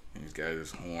and he's got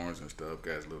his horns and stuff,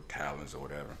 got his little talons or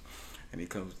whatever. And he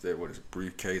comes there with his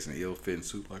briefcase and ill-fitting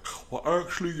suit, like, well,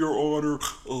 actually, Your Honor,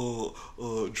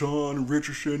 John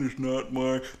Richardson is not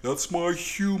that's my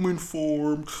human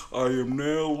form. I am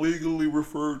now legally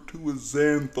referred to as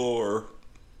Xanthar,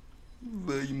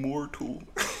 the immortal.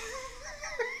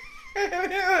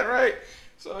 Yeah, right.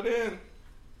 So then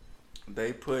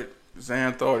they put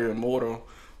Xanthar the immortal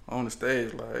on the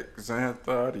stage, like,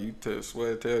 Xanthar, do you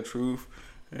swear to tell the truth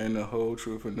and the whole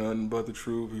truth and nothing but the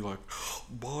truth? He's like,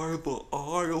 by the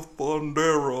eye of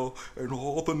Thundera and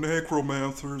all the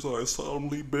necromancers, I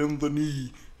solemnly bend the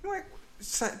knee. Like,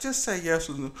 just say yes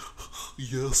or no.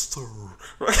 Yes, sir.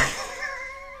 Right?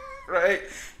 Right?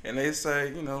 And they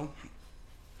say,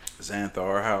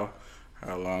 Xanthar,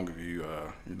 how long have you,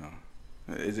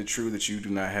 is it true that you do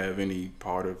not have any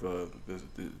part of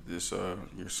this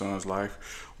your son's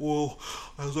life? Well,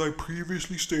 as I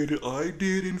previously stated, I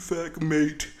did in fact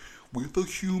mate with a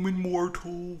human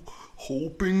mortal,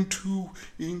 hoping to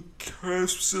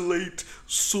encapsulate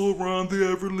Sauron the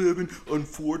ever-living.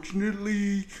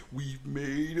 Unfortunately, we've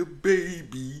made a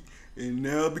baby, and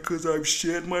now because I've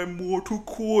shed my mortal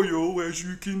coil, as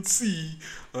you can see,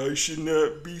 I should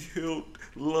not be held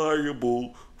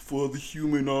liable for the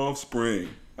human offspring.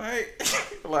 Right?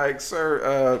 Like,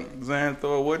 sir,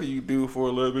 Xanthar, what do you do for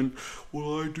a living?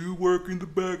 Well, I do work in the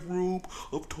back room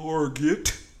of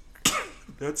Target.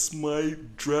 That's my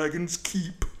dragon's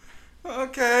keep.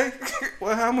 Okay.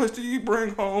 Well, how much do you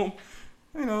bring home,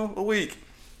 a week?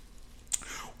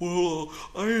 Well,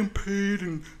 I am paid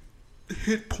in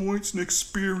hit points and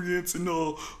experience and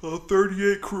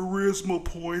 38 charisma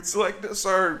points. Like,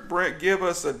 sir, Brent, give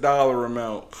us a dollar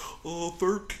amount.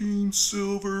 13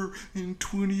 silver and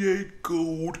 28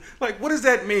 gold. Like, what does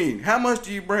that mean? How much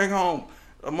do you bring home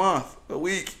a month, a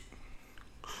week?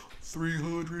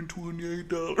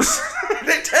 $328.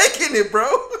 They taking it, bro.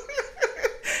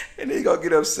 And then he gonna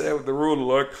get upset with the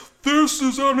ruler, like, this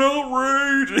is an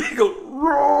outrage. And he go,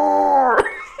 roar.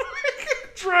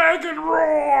 Dragon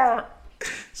roar.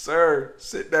 Sir,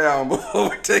 sit down before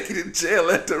we take you to jail.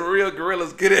 Let the real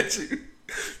gorillas get at you.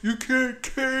 You can't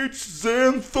cage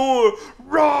Xanthar.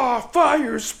 Raw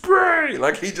fire spray.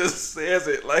 Like, he just says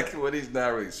it like when he's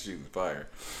not really shooting fire.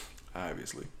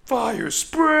 Obviously. Fire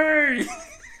spray.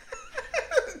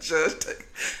 Just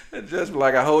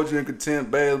like, I hold you in contempt,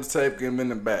 Balaam's tape him in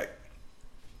the back.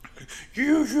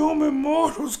 You human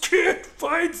mortals can't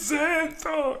fight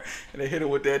Xanthar. And they hit him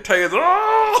with that taser.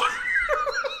 Oh!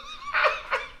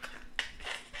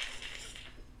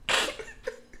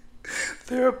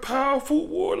 There are powerful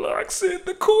warlocks in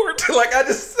the court. Like, I know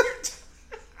this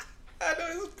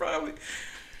is probably,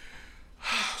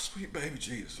 sweet baby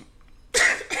Jesus.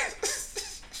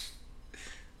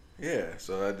 Yeah,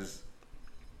 so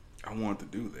I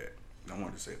wanted to do that. I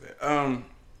wanted to say that.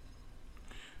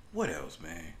 What else,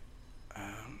 man?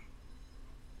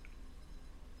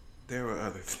 There were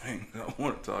other things I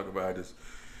want to talk about.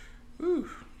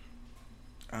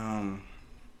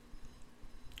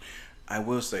 I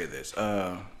will say this.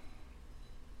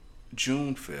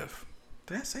 June 5th.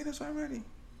 Did I say this already?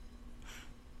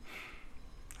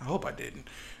 I hope I didn't.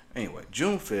 Anyway,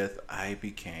 June 5th, I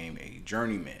became a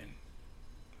journeyman.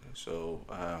 So,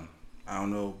 I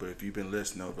don't know, but if you've been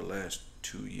listening over the last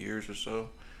 2 years or so,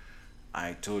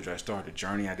 I told you I started a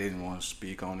journey. I didn't want to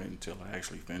speak on it until I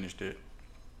actually finished it.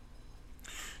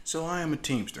 So I am a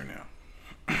Teamster now.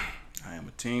 I am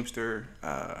a Teamster,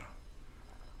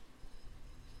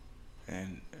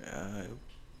 and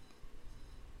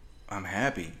I'm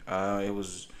happy. It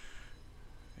was,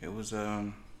 it was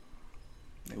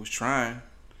trying.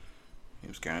 It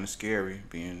was kind of scary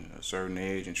being a certain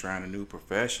age and trying a new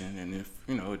profession. And if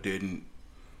it didn't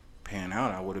pan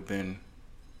out, I would have been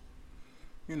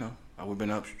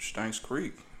up Stanks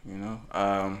Creek.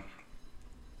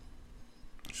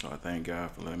 So I thank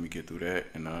God for letting me get through that,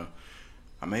 and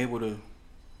I'm able to,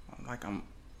 like, I'm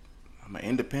an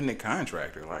independent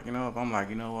contractor. Like, if I'm like,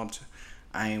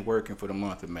 I ain't working for the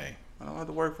month of May. I don't have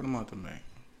to work for the month of May.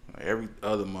 Like, every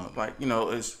other month, like,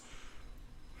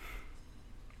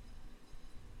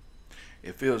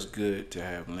 it feels good to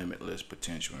have limitless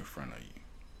potential in front of you.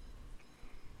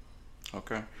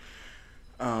 Okay.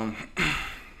 Um.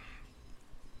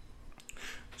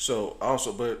 So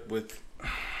also, but with,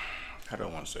 how do I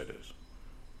want to say this?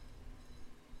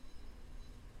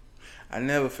 I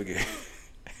never forget.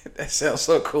 That sounds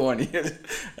so corny.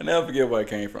 I never forget where I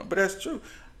came from, but that's true.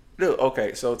 Look,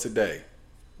 okay, so today,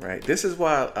 right? This is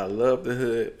why I love the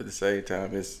hood. At the same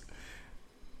time, it's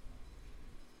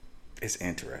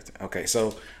interesting. Okay,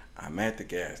 so I'm at the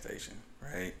gas station,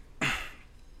 right?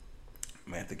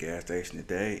 I'm at the gas station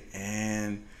today,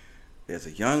 and there's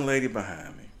a young lady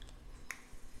behind me.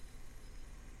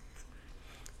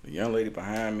 The young lady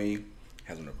behind me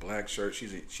has on a black shirt.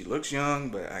 She looks young,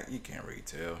 but you can't really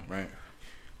tell, right?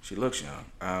 She looks young.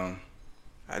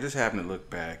 I just happened to look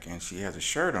back, and she has a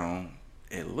shirt on.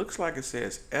 It looks like it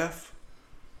says F,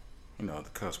 the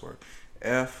cuss word,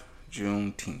 F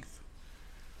Juneteenth,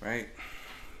 right?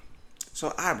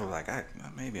 So I was like,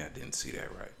 maybe I didn't see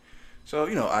that right. So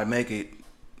I make it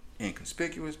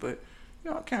inconspicuous, but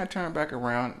I kind of turn back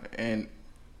around and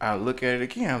I look at it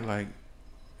again. I'm like,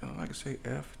 like I say,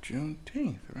 F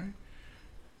Juneteenth, right?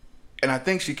 And I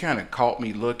think she kind of caught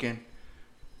me looking,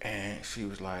 and she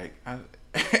was like,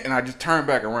 and I just turned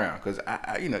back around because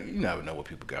you never know what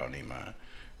people got on their mind,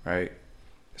 right?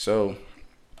 So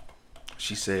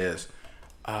she says,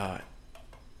 yeah,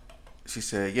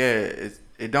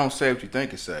 it don't say what you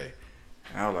think it say.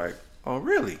 And I was like, oh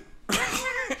really?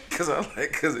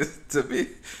 Because it's, to me,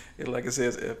 it like it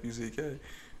says F-U-C-K,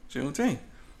 Juneteenth.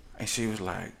 And she was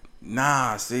like,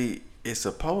 nah, see, it's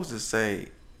supposed to say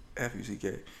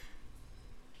F-U-C-K,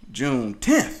 June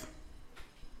 10th.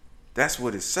 That's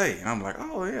what it say. And I'm like,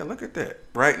 oh yeah, look at that.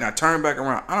 Right? And I turn back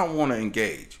around. I don't want to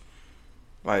engage.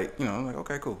 Like, I'm like,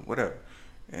 okay, cool, whatever.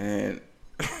 And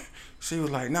she was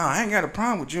like, nah, I ain't got a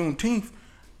problem with Juneteenth.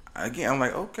 Again, I'm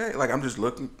like, okay. Like, I'm just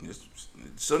looking.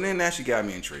 So then now she got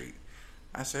me intrigued.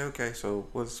 I said, okay, so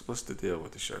what's the deal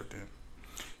with the shirt then?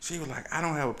 She was like, I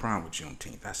don't have a problem with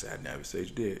Juneteenth. I said, I never said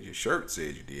you did. Your shirt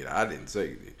said you did. I didn't say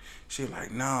you did. She was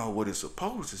like, no, what it's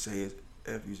supposed to say is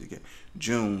F-U-C-K,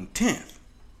 June 10th.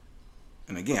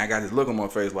 And again, I got this look on my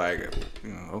face like,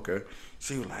 okay.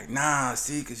 She was like, nah,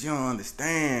 see, because you don't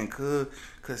understand,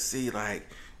 cuz see,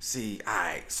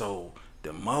 alright, so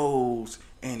the Mo's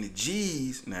and the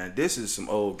G's, now this is some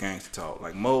old gangster talk.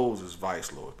 Like, Mo's is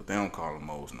vice lords, but they don't call them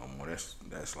Mo's no more.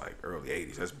 That's like early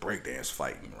 80s. That's breakdance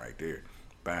fighting right there.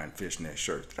 Buying fishnet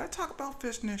shirts. Did I talk about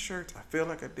fishnet shirts? I feel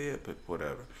like I did, but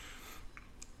whatever.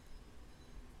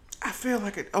 I feel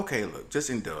like it. Okay, look, just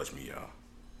indulge me, y'all.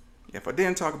 If I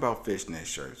didn't talk about fishnet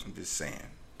shirts, I'm just saying.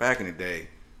 Back in the day,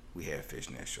 we had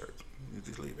fishnet shirts. You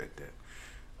just leave it at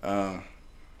that.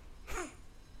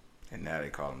 And now they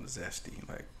call them zesty.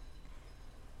 Like,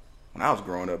 when I was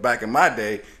growing up, back in my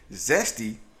day,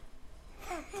 zesty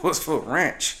was for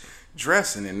ranch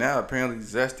dressing, and now apparently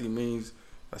zesty means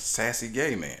a sassy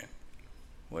gay man.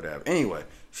 Whatever. Anyway,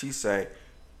 she say,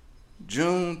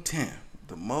 June 10th,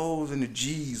 the Mo's and the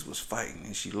G's was fighting,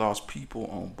 and she lost people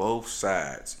on both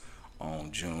sides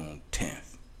on June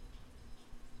 10th.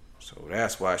 So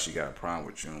that's why she got a problem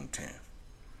with June 10th.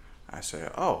 I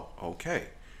said, oh, okay.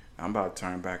 I'm about to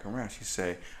turn back around. She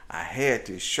said, I had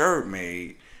this shirt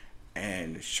made,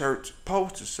 and the shirt's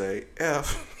supposed to say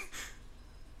F,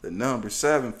 the number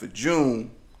 7 for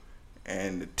June,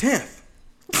 and the 10th.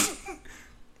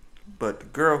 But the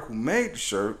girl who made the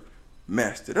shirt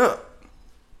messed it up.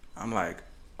 I'm like,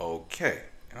 okay.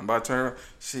 And I'm about to turn around.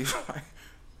 She's like,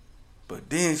 but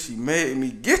then she made me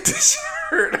get the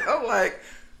shirt. I'm like,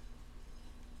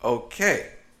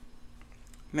 okay.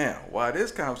 Now, while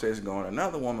this conversation is going,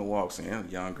 another woman walks in, a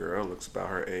young girl, looks about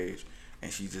her age,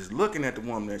 and she's just looking at the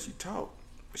woman that she talked.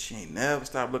 But she ain't never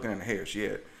stopped looking at her hair. She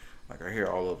had, like, her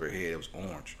hair all over her head. It was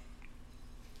orange.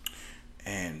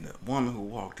 And the woman who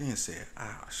walked in said,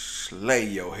 I'll slay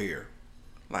your hair.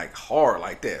 like hard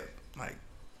like that. Like,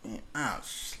 man, I'll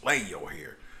slay your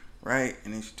hair, right?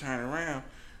 And then she turned around,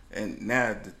 and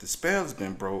now that the spell's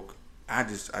been broke, I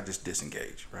just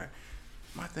disengage, right?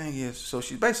 My thing is, so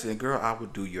she's basically, girl, I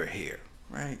would do your hair,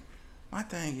 right? My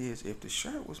thing is, if the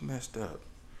shirt was messed up,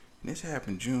 and this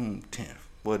happened June 10th.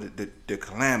 Well, the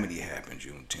calamity happened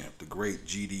June 10th. The great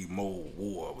GD Mold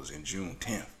War was in June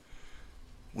 10th.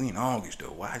 We in August though.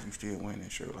 Why is you still wearing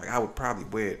that shirt? Like, I would probably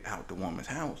wear it out the woman's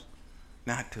house,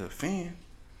 not to offend,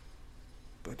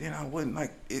 but then I wouldn't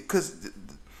like it because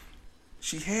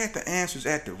she had the answers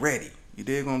at the ready. You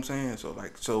dig what I'm saying?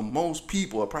 So most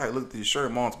people have probably looked at this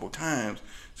shirt multiple times,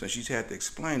 so she's had to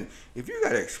explain it. If you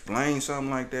gotta explain something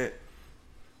like that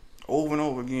over and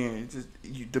over again,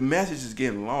 the message is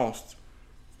getting lost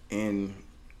in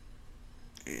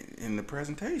the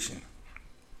presentation.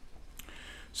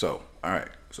 So, all right.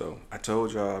 So I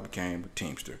told y'all I became a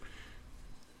Teamster.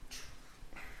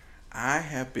 I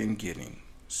have been getting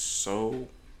so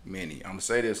many. I'm gonna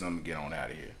say this and I'm gonna get on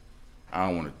out of here. I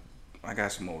don't want to. I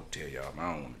got some more to tell y'all, but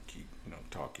I don't want to keep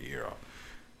talk your ear off.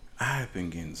 I have been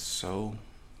getting so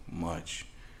much.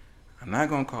 I'm not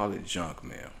gonna call it junk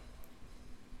mail.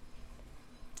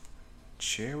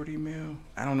 Charity mail?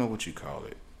 I don't know what you call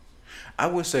it. I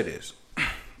would say this.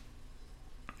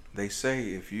 They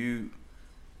say if you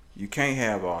can't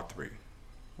have all three,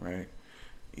 right?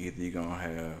 Either you're gonna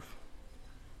have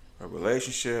a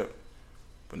relationship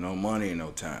but no money and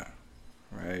no time,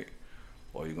 right?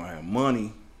 Or you're gonna have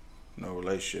money, no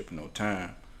relationship, no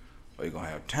time. Or you're gonna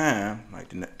have time, like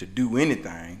to do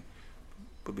anything,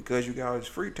 but because you got all this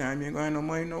free time, you ain't gonna have no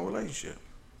money, no relationship.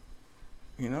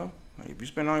 You know? Like if you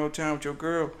spend all your time with your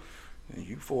girl, then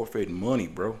you forfeiting money,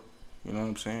 bro. You know what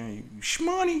I'm saying? You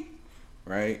shmoney,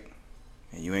 right?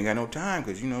 And you ain't got no time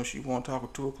because, she want to talk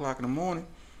at 2 o'clock in the morning,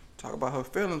 talk about her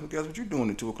feelings, but guess what you doing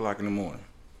at 2 o'clock in the morning?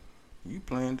 You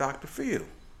playing Dr. Phil.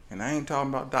 And I ain't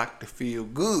talking about Dr. Phil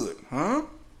good, huh?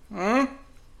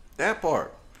 That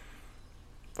part.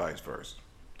 Vice versa.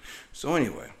 So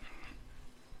anyway,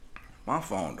 my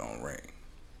phone don't ring.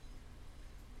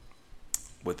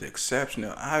 With the exception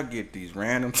of, I get these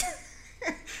random,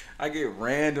 I get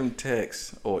random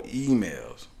texts or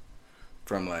emails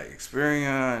from like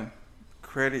Experian,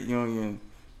 credit union,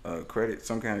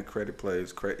 some kind of credit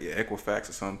place, Equifax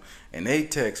or something, and they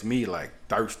text me like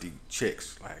thirsty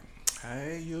chicks, like,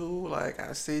 hey, like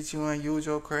I see you ain't use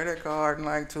your credit card in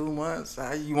like 2 months.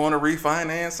 You want to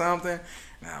refinance something?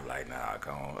 And I'm like, nah,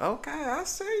 come on. Okay, I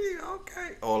see you.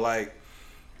 Okay. Or like,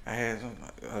 I had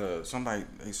somebody,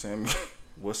 they sent me,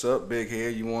 what's up, big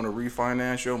head? You want to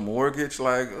refinance your mortgage?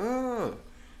 Like,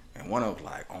 and one of them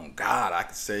like, on God, I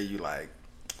could say you like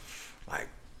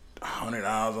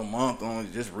 $100 a month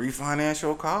on just refinance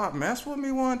your car. Mess with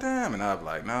me one time. And I was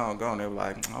like, no, I'm going. They were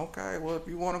like, okay, well, if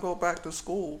you want to go back to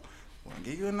school, we'll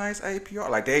give you a nice APR.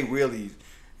 Like, they really,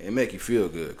 it make you feel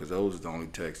good because those are the only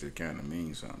texts that kind of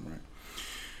mean something, right?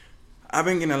 I've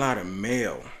been getting a lot of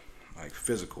mail, like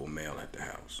physical mail at the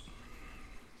house.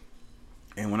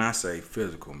 And when I say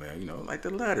physical mail, like the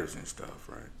letters and stuff,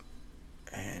 right?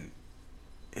 And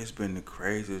it's been the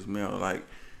craziest mail. Like,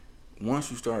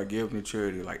 once you start giving to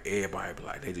charity, like everybody be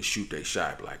like, they just shoot their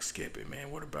shot, be like, skip it,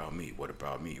 man. What about me? What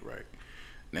about me, right?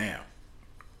 Now,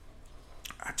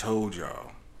 I told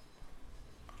y'all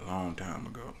a long time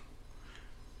ago,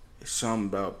 it's something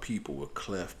about people with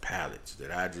cleft palates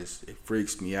that it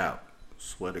freaks me out.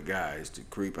 Swear to God, it's the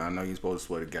creep. I know you're supposed to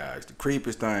swear to God. It's the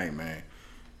creepiest thing, man.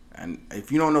 And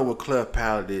if you don't know what cleft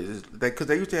palate is, because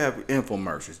they used to have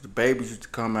infomercials. The babies used to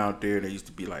come out there, and they used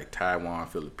to be like Taiwan,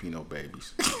 Filipino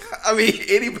babies. I mean,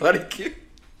 anybody can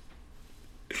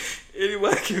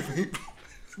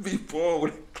be born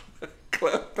with a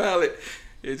cleft palate.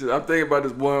 It's just, I'm thinking about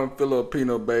this one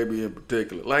Filipino baby in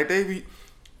particular. Like, they be,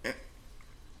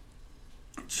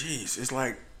 jeez, it's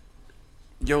like,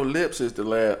 your lips is the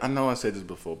last, I know I said this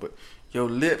before, but your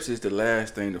lips is the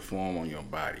last thing to form on your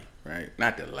body, right?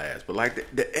 Not the last, but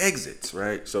like the exits,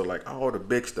 right? So like all the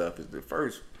big stuff is the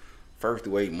first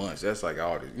to 8 months. That's like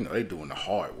all the, they doing the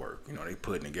hard work. They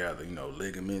putting together,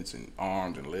 ligaments and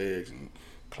arms and legs and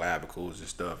clavicles and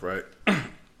stuff, right?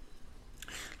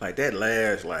 Like that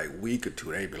last like week or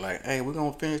two, they be like, hey, we're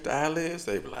gonna finish the eyelids.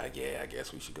 They be like, yeah, I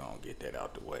guess we should go and get that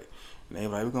out the way. And they be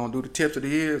like, we're gonna do the tips of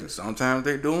the ears, and sometimes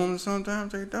they do them and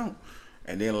sometimes they don't.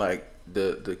 And then like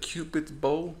the Cupid's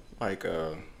bow, like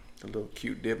the little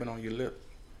cute dipping on your lip.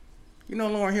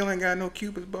 Lauryn Hill ain't got no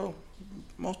Cupid's bow.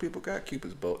 Most people got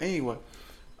Cupid's bow. Anyway,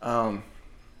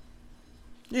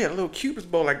 yeah, a little Cupid's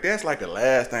bow, like that's like the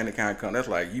last thing that kind of come. That's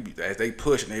like as they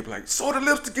push and they be like, sew the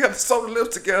lips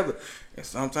together. And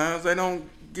sometimes they don't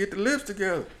get the lips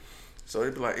together. So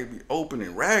it'd be open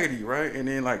and raggedy, right? And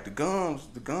then like the gums,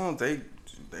 they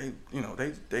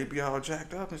be all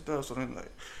jacked up and stuff. So then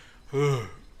like,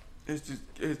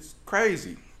 it's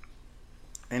crazy.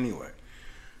 Anyway,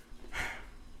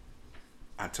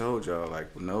 I told y'all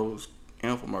like when those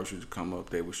infomercials come up,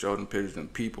 they would show them pictures of them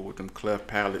people with them cleft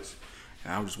palates,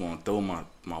 and I just want to throw my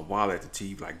wallet at the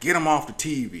TV, like get them off the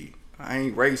TV. I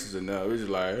ain't racist enough. It's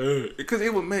just like because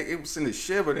it would send a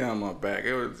shiver down my back.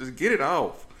 It would just get it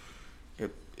off.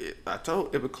 If a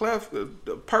person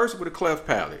with a cleft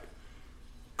palate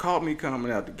caught me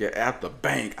coming out to get at the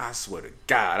bank, I swear to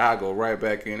God, I go right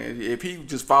back in. If he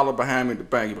just followed behind me at the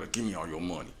bank, he'd be like, "Give me all your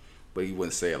money," but he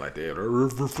wouldn't say it like that.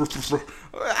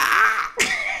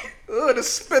 The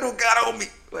spittle got on me.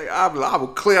 Like I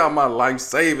would clear out my life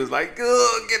savings. Like,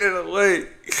 get it away,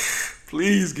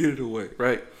 please get it away,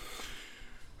 right?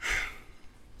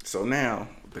 So now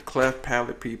the cleft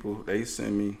palate people, they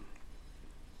send me.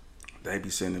 They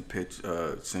be sending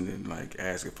sending like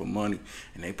asking for money,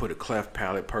 and they put a cleft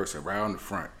palate person right on the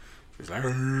front. It's like, you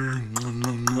ain't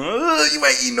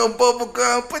eating no bubble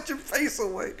gum. Put your face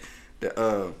away.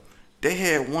 They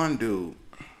had one dude,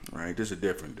 right? This is a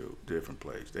different dude, different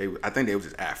place. I think they were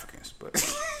just Africans, but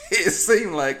it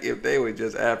seemed like if they were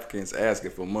just Africans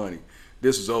asking for money,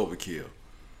 this was overkill.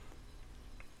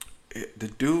 The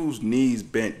dude's knees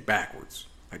bent backwards.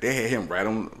 Like they had him right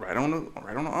on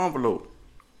the envelope.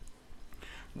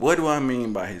 What do I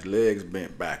mean by his legs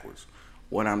bent backwards?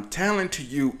 What I'm telling to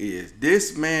you is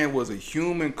this man was a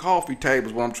human coffee table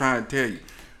is what I'm trying to tell you.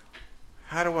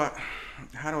 How do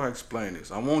I explain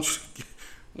this? I want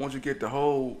you to get the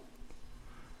whole.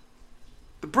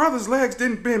 The brother's legs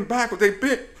didn't bend backwards. They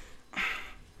bent.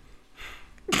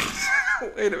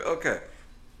 Wait a minute. Okay.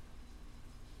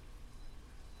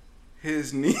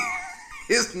 His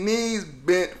knees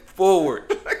bent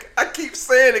forward. I keep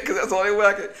saying it because that's the only way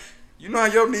I can. You know how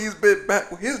your knees bent back?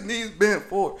 Well, his knees bent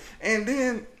forward. And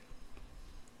then,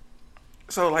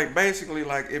 so like basically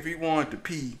like if he wanted to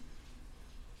pee,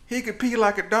 he could pee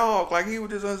like a dog. Like he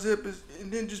would just unzip his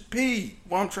and then just pee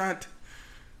while I'm trying to.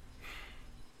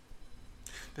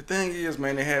 The thing is,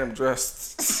 man, they had him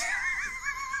dressed.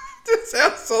 This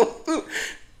sounds so stupid.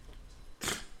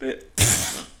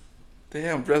 They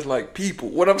had him dressed like people.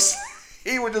 What I'm saying,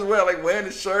 he would just wearing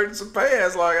his shirt and some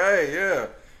pants. Like, hey, yeah.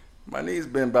 My knees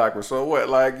bent backwards, so what?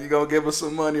 Like, you gonna give us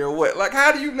some money or what? Like,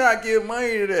 how do you not give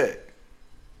money to that?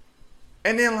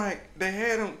 And then, like, they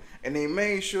had him, and they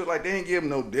made sure, like, they didn't give him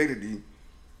no dignity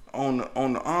on the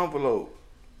envelope.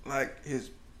 Like,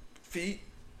 his feet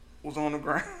was on the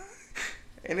ground,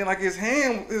 and then, like, his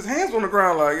hands on the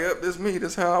ground. Like, yep, this me.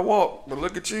 This how I walk. But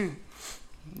look at you.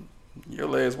 Your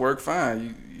legs work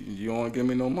fine. You don't want to give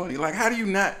me no money. Like, how do you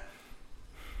not?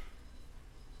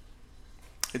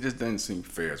 It just doesn't seem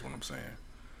fair is what I'm saying.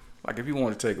 Like if he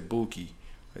wanted to take a bookie,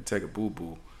 like take a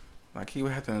boo-boo, like he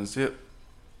would have to unzip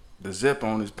the zip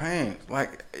on his pants.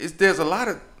 Like there's a lot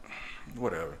of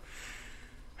whatever.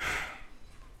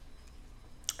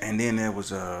 And then there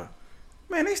was man,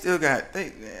 they still got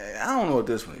I don't know if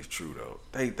this one is true though.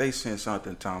 They sent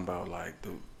something talking about like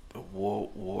the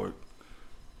World War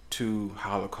II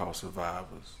Holocaust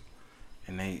survivors,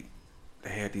 and they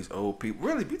had these old people.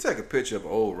 Really, if you take a picture of an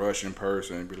old Russian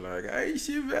person and be like, I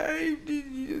survived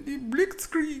the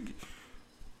Blitzkrieg,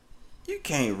 you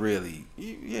can't really,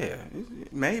 yeah,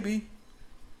 maybe.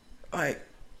 Like,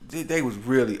 they was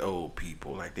really old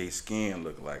people. Like, their skin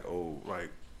looked like old, like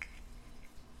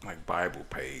Bible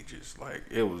pages. Like,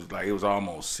 it was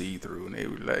almost see-through. And they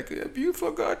were like, have you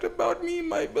forgot about me,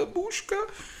 my babushka?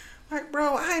 Like,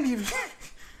 bro, I ain't even,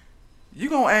 you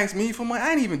gonna ask me for money?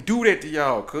 I ain't even do that to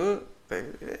y'all, cuz.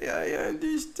 I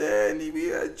understand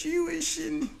we are Jewish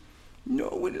and no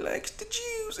one likes the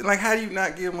Jews. And like, how do you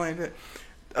not give money to that?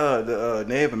 The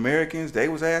Native Americans, they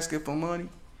was asking for money.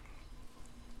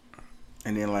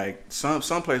 And then like some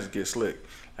places get slick.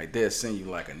 Like they'll send you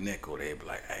like a nickel. They'll be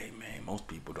like, hey man, most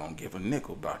people don't give a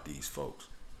nickel about these folks.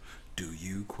 Do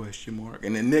you ?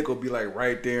 And the nickel be like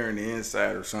right there in the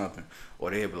inside or something. Or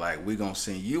they'll be like, we're gonna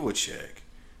send you a check,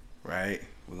 right?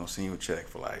 We're gonna send you a check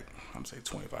for like, I'm saying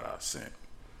 25%.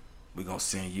 We're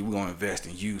gonna invest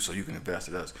in you so you can invest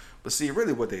in us. But see,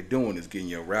 really what they're doing is getting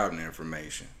your routing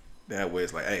information. That way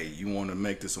it's like, hey, you want to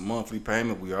make this a monthly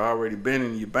payment? We already been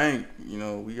in your bank. You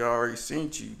know, we already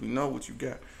sent you. We know what you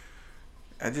got.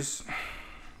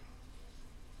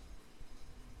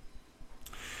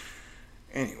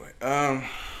 Anyway,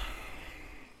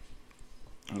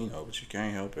 you know, but you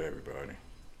can't help everybody.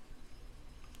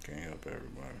 Can't help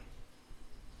everybody.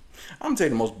 I'm gonna tell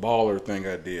you the most baller thing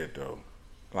I did though.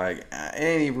 Like, it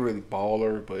ain't even really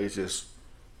baller, but it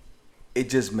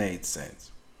just made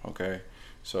sense. Okay,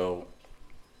 so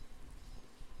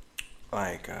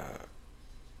like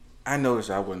I noticed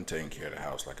I wasn't taking care of the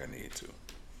house like I needed to.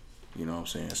 You know what I'm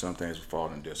saying? Some things were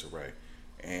falling in disarray,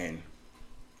 and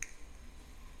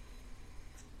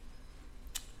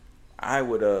I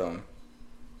would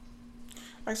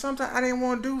like sometimes I didn't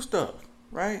want to do stuff.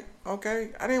 Right?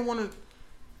 Okay, I didn't want to.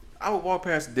 I would walk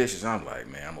past the dishes. And I'm like,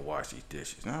 man, I'm gonna wash these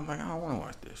dishes. And I'm like, I don't want to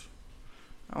wash dishes.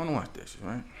 I don't want to wash dishes,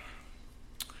 right?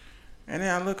 And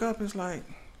then I look up. It's like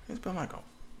it's been like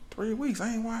 3 weeks.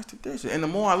 I ain't washed the dishes. And the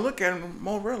more I look at them, the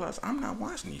more I realize I'm not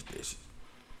washing these dishes.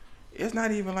 It's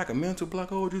not even like a mental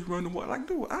block. Oh, just run the water. Like,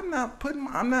 dude, I'm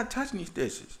not touching these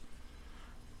dishes.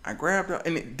 I grabbed it,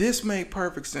 and this made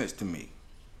perfect sense to me,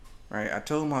 right? I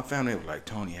told my family, they were like,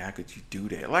 Tony, how could you do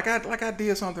that? Like I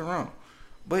did something wrong.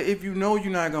 But if you know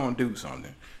you're not gonna do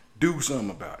something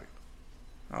about it.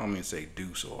 I don't mean to say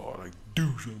do so hard, like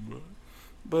do something about it.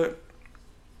 But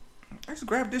I just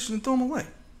grabbed dishes and threw them away.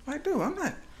 Like, dude, I'm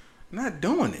not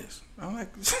doing this. I'm like,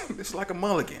 it's like a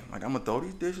mulligan. Like, I'm gonna throw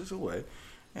these dishes away,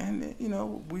 and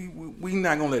we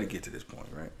not gonna let it get to this point,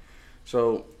 right?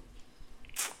 So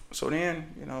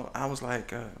then I was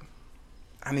like,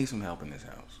 I need some help in this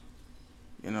house.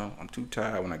 I'm too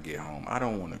tired when I get home. I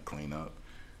don't want to clean up,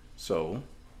 so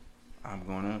I'm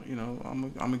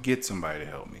gonna get somebody to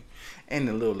help me. And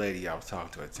the little lady I was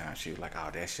talking to at the time, she was like, "Oh,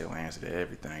 that's your answer to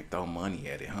everything. Throw money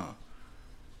at it, huh?"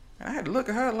 And I had to look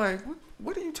at her like,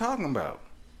 "What are you talking about?"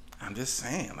 I'm just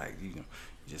saying, like,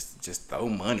 just throw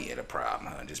money at a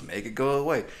problem, huh? Just make it go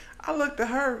away. I looked at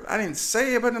her. I didn't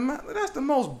say it, but that's the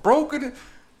most broken.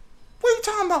 What are you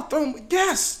talking about? Throwing?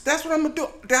 Yes, that's what I'm gonna do.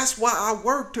 That's why I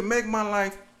work to make my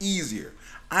life easier.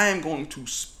 I am going to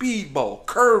speedball,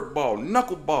 curveball,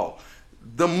 knuckleball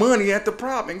the money at the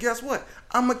problem. And guess what?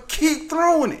 I'm gonna keep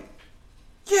throwing it.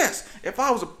 Yes, if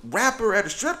I was a rapper at a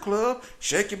strip club,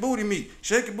 shake your booty meat,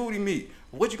 shake your booty meat.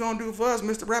 What you gonna do for us,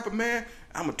 Mr. Rapper Man?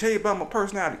 I'm gonna tell you about my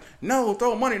personality. No,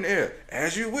 throw money in the air,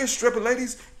 as you wish, stripper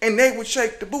ladies, and they would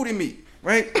shake the booty meat,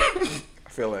 right? I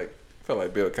feel like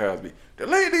Bill Cosby. The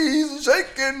ladies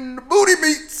shaking the booty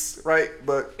meats, right?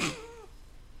 But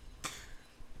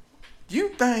you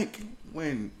think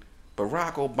when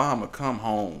Barack Obama come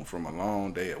home from a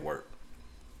long day at work,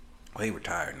 well, he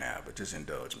retired now, but just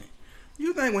indulge me.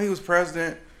 You think when he was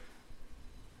president,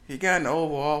 he got in the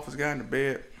Oval Office, got in the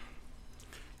bed,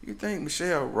 you think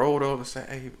Michelle rolled over and said,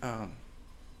 "Hey,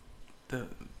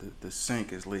 the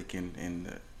sink is leaking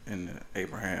in the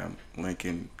Abraham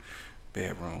Lincoln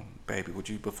bedroom, baby? Would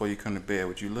you, before you come to bed,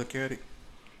 would you look at it?"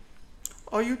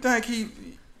 Or you think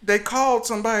they called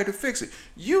somebody to fix it?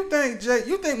 You think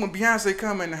when Beyonce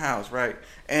come in the house, right,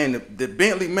 and the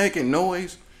Bentley making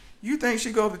noise, you think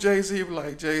she go to Jay-Z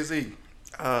like, Jay-Z,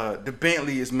 the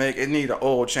Bentley it need an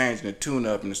oil change and a tune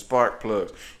up and the spark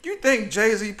plugs. You think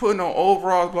Jay-Z putting on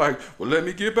overalls like, well, let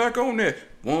me get back on that.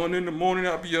 1 in the morning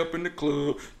I'll be up in the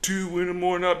club. 2 in the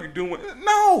morning I'll be doing.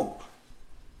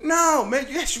 No, man.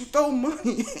 Yes, you throw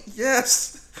money.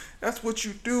 Yes, that's what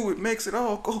you do. It makes it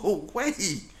all go away.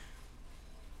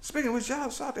 Speaking of which, y'all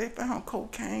saw they found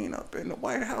cocaine up in the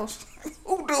White House.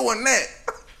 Who doing that?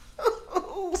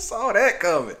 Who saw that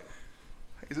coming?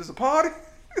 Is this a party?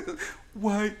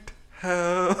 White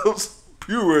House,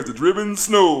 pure as the driven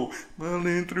snow,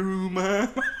 running through my.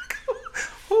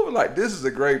 Who like, this is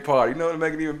a great party? You know what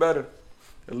make it even better?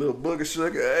 A little booger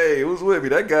sugar. Hey, who's with me?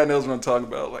 That guy knows what I'm talking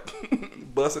about.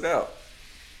 Like, bust it out.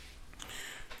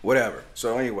 Whatever.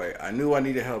 So anyway, I knew I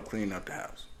needed help cleaning up the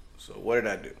house. So what did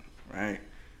I do? Right.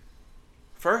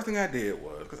 First thing I did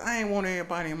was, because I ain't want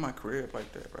everybody in my crib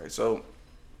like that, right? So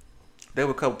there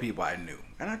were a couple people I knew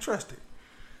and I trusted.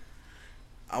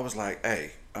 I was like,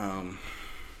 hey,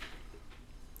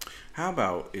 how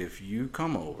about if you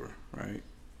come over, right?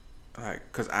 Like,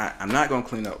 because I'm not going to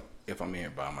clean up if I'm here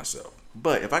by myself.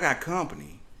 But if I got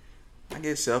company, I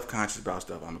get self-conscious about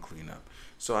stuff I'm going to clean up.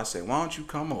 So I said, why don't you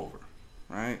come over,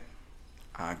 right?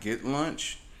 I get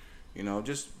lunch.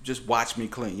 Just watch me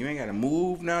clean. You ain't got to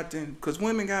move nothing. Because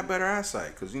women got better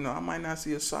eyesight. Because, I might not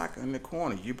see a sock in the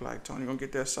corner. You be like, Tony, you going to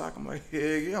get that sock? I'm like, yeah,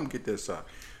 I'm going to get that sock.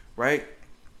 Right?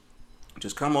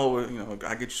 Just come over,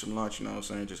 I get you some lunch, what I'm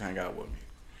saying? Just hang out with me.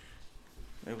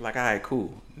 They were like, all right,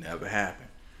 cool. Never happened.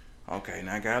 Okay,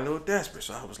 now I got a little desperate.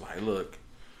 So I was like, look,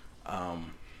 how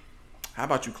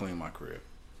about you clean my crib?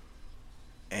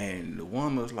 And the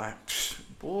woman was like,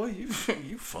 boy,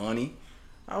 you funny.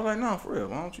 I was like, no, for real.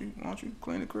 Why don't you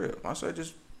clean the crib? I said,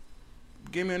 just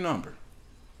give me a number.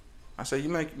 I said, you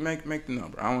make the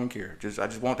number. I don't care. I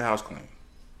just want the house clean.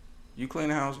 You clean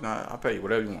the house, nah, I'll pay you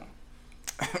whatever you want.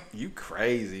 You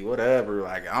crazy, whatever.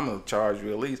 Like, I'm gonna charge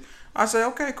you at least. I said,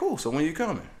 okay, cool. So when you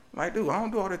coming? Like, dude, I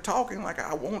don't do all that talking. Like,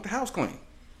 I want the house clean.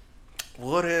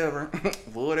 Whatever,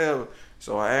 whatever.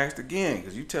 So I asked again,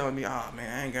 because you telling me, oh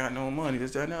man, I ain't got no money,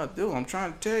 this, that, and that. Dude, I'm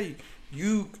trying to tell you,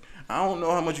 you, I don't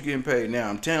know how much you're getting paid now.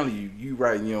 I'm telling you, you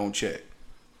writing your own check.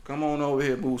 Come on over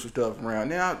here, move some stuff around.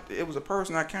 Now, it was a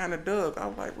person I kind of dug. I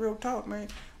was like, real talk, man.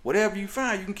 Whatever you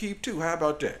find, you can keep too. How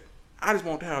about that? I just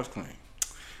want the house clean.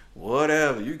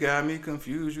 Whatever. You got me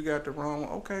confused. You got the wrong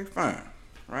one. Okay, fine.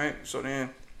 Right? So then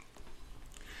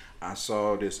I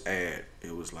saw this ad.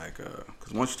 It was like,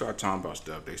 because once you start talking about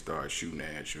stuff, they start shooting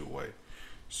ads your way.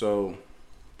 So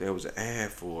there was an ad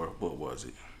for, what was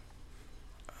it?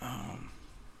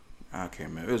 I can't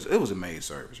remember. It was a maid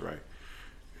service, right?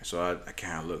 So I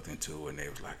kind of looked into it, and they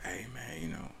was like, hey,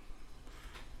 man,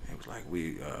 it was like,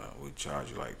 we charge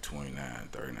you like $29,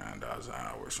 $39 an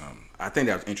hour or something. I think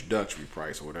that was introductory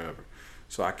price or whatever.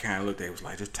 So I kind of looked at it, was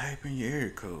like, just type in your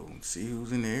area code and see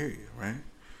who's in the area, right?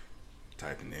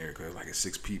 Type in the area code, like it's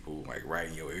 6 people, like right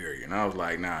in your area. And I was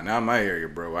like, nah, not my area,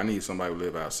 bro. I need somebody who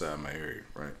live outside my area,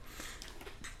 right?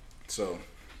 So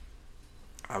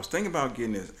I was thinking about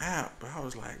getting this app, but I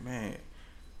was like, man,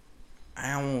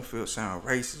 I don't want to sound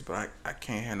racist, but I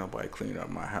can't have nobody clean up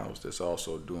my house that's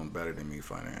also doing better than me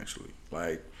financially.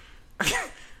 Like,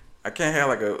 I can't have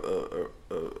like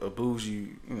a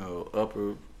bougie,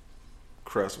 upper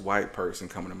crust white person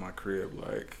coming to my crib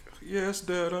like, yes,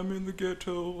 Dad, I'm in the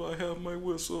ghetto. I have my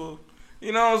whistle.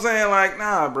 You know what I'm saying? Like,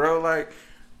 nah, bro. Like,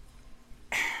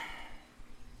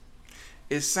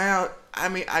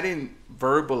 I didn't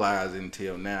verbalize it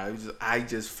until now. I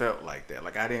just felt like that.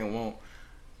 Like, I didn't want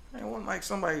like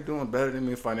somebody doing better than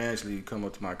me financially to come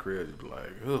up to my crib and be like,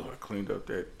 oh, I cleaned up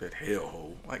that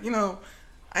hellhole. Like,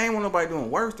 I ain't want nobody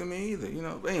doing worse than me either,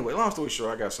 But anyway, long story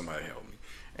short, I got somebody to help me.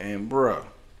 And, bruh,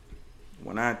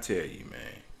 when I tell you,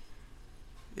 man,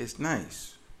 it's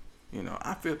nice.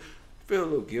 I feel a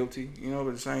little guilty, but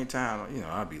at the same time,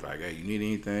 I'll be like, hey, you need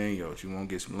anything? If you want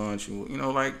to get some lunch,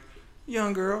 like,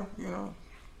 young girl,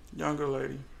 younger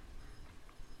lady.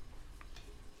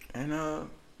 And,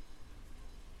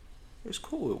 it's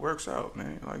cool. It works out,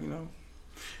 man. Like,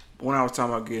 when I was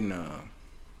talking about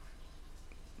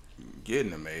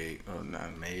getting a maid, or not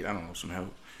a maid, I don't know, some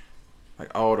help. Like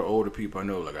all the older people I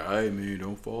know, like, hey man,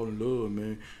 don't fall in love,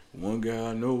 man. One guy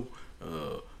I know,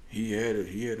 he had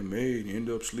a maid, he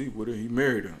ended up sleeping with her, he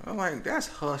married her. I'm like, that's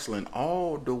hustling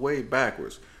all the way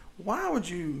backwards. Why would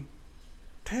you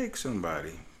take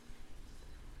somebody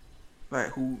like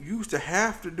who used to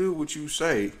have to do what you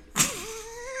say?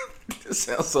 It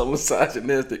sounds so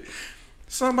misogynistic.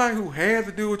 Somebody who had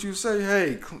to do what you say,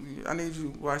 hey, I need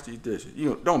you to wash these dishes.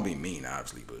 Don't be mean,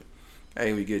 obviously, but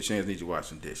hey, when you get a chance, I need you to wash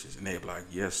some dishes. And they be like,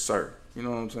 yes, sir. You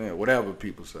know what I'm saying? Whatever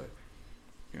people say.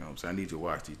 You know what I'm saying? I need you to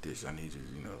wash these dishes. I need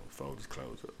you to, fold these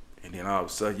clothes up. And then all of a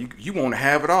sudden, you want to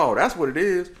have it all. That's what it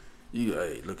is.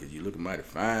 Hey, look at you looking mighty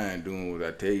fine doing what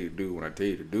I tell you to do when I tell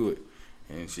you to do it.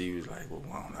 And she was like, well,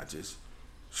 why don't I just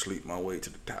sleep my way to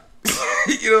the top?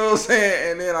 You know what I'm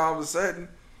saying? And then all of a sudden,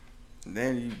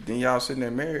 then y'all sitting there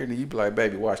married, and you be like,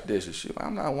 baby, wash dishes. She like,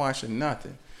 I'm not washing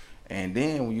nothing. And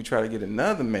then when you try to get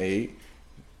another maid,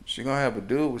 she gonna have a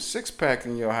dude with 6-pack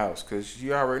in your house, because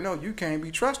you already know you can't be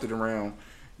trusted around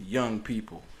young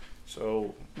people.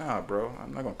 So nah, bro,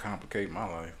 I'm not gonna complicate my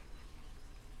life.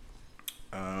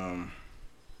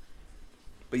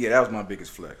 But yeah, that was my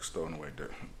biggest flex, throwing away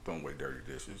dirty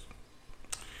dishes.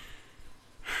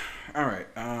 All right.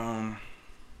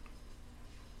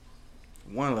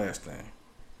 One last thing.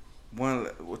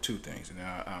 Two things, and then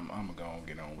I'm gonna go and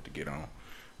get on with the get on.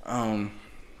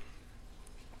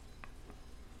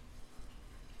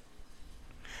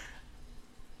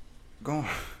 Going.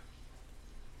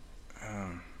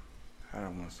 How do I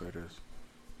want to say this?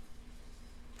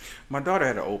 My daughter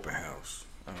had an open house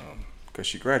because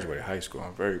she graduated high school.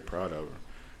 I'm very proud of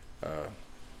her.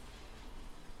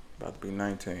 About to be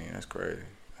 19. That's crazy.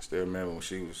 I still remember when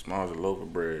she was small as a loaf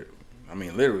of bread. I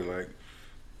mean, literally, like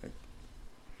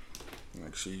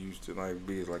she used to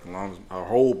be like long as her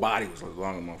whole body was as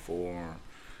long as my forearm.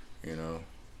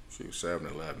 She was 7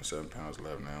 pounds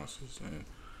 11 ounces, and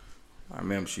I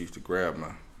remember she used to grab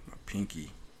my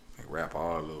pinky, like wrap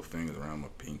all her little fingers around my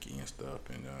pinky and stuff,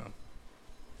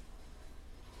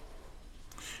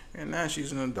 and now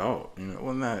she's an adult.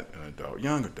 Well, not an adult,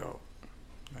 young adult,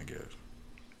 I guess.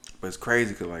 But it's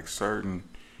crazy because like certain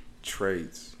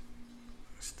traits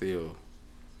still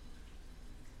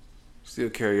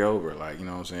carry over, like, you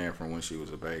know what I'm saying, from when she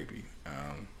was a baby.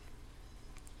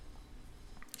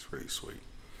 It's pretty sweet.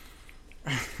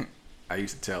 I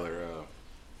used to tell her,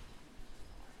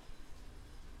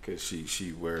 because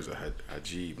she wears a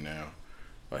hijab now,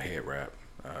 a head wrap,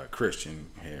 Christian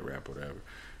head wrap, whatever.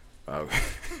 Uh,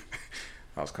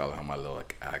 I was calling her my little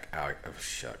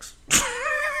shucks.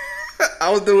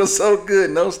 I was doing so good,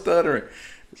 no stuttering.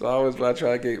 It's always when I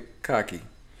try to get cocky.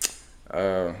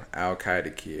 Al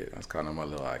Qaeda kid. I was calling her my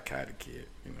little Al Qaeda kid,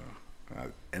 you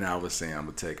know. And I was saying I'm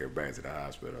gonna take her back to the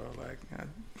hospital. I was like,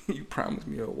 you promised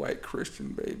me a white Christian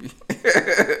baby.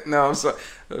 No, I'm sorry,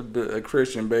 a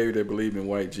Christian baby that believed in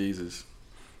white Jesus.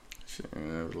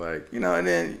 And it was like, you know, and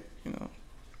then, you know,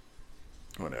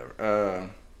 whatever.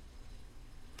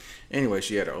 Anyway,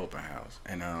 she had an open house,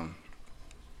 and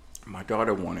my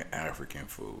daughter wanted African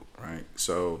food, right?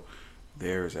 So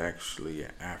there's actually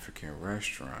an African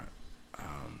restaurant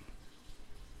um,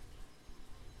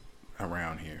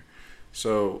 around here.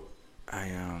 So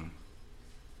I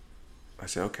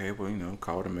said, okay, well, you know,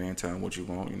 call the man, tell him what you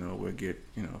want. You know, we'll get,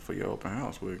 you know, for your open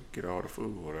house, we'll get all the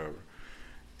food, whatever.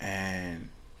 And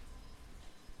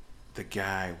the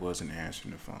guy wasn't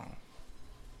answering the phone,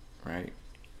 right?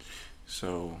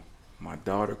 So my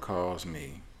daughter calls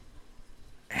me.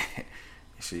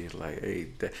 She's like, hey,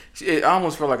 Dad. It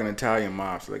almost felt like an Italian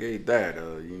mom. She's like, hey, Dad,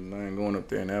 you mind going up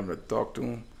there and having to talk to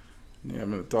him? You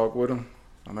having to talk with him?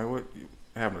 I'm like, what? You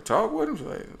having to talk with him? She's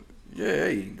like,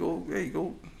 yeah,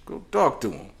 go talk to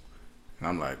him. And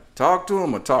I'm like, talk to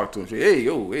him or talk to him? She's like,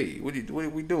 hey, what are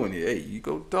we doing here? Hey, you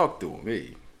go talk to him.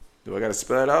 Hey, do I got to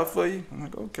spell it out for you? I'm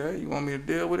like, okay, you want me to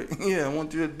deal with it? Yeah, I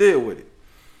want you to deal with it.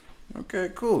 Okay,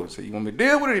 cool. So you want me to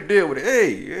deal with it? Deal with it.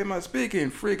 Hey, am I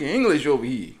speaking freaking English over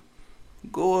here?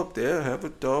 Go up there, have a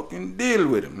talk, and deal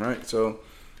with him, right? So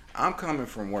I'm coming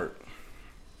from work.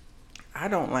 I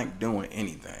don't like doing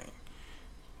anything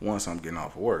once I'm getting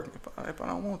off of work if I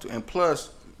don't want to. And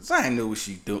plus, Zion knew what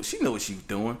she do. She knew what she was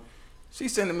doing.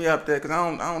 She's sending me up there because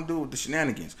I don't do the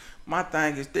shenanigans. My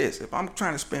thing is this: if I'm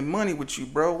trying to spend money with you,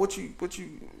 bro, what you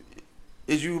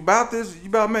is you about this? You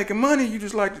about making money? You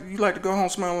just like to go home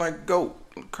smelling like goat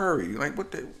curry? Like what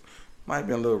the? Might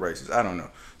be a little racist. I don't know.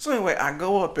 So anyway, I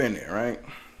go up in there, right?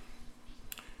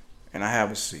 And I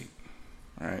have a seat,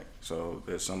 right? So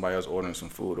there's somebody else ordering some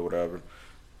food or whatever.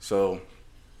 So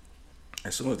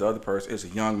as soon as the other person, it's a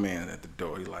young man at the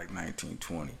door. He's like 19,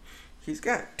 20. He's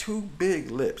got two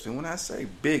big lips. And when I say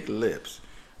big lips,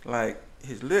 like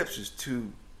his lips is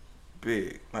too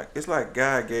big. Like it's like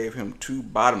God gave him two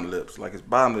bottom lips. Like his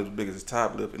bottom lip is big as his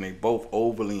top lip, and they both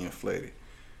overly inflated.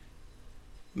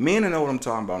 Men know what I'm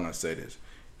talking about when I say this.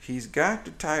 He's got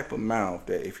the type of mouth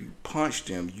that if you punched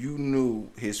him, you knew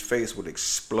his face would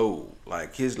explode.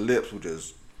 Like his lips would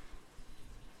just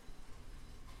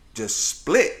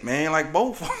split, man, like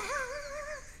both.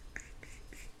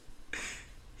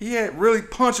 He had really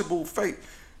punchable face,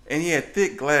 and he had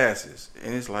thick glasses.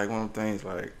 And it's like one of them things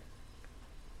like,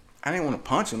 I didn't want to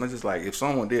punch him. It's just like if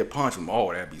someone did punch him,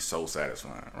 oh, that'd be so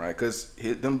satisfying, right? Because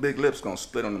them big lips gonna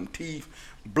split on them teeth,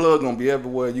 blood gonna be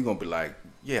everywhere. You gonna be like,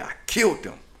 yeah, I killed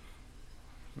them.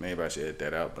 Maybe I should edit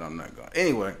that out, but I'm not gonna.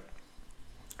 Anyway,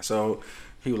 so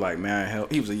he was like, man,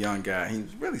 help. He was a young guy. He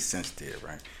was really sensitive,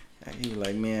 right? And he was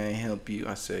like, man, I help you.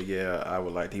 I said, yeah, I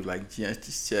would like. He was like, just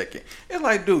a second. It's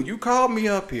like, dude, you called me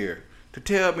up here to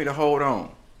tell me to hold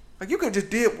on. Like you could just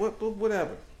did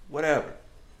whatever.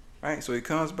 Right, so he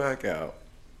comes back out.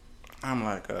 I'm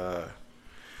like,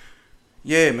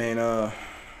 yeah, man,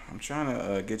 I'm trying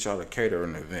to get y'all to cater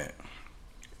an event.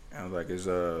 And I was like,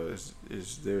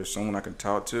 is there someone I can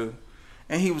talk to?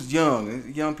 And he was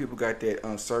young. Young people got that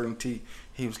uncertainty.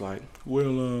 He was like,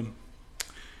 well,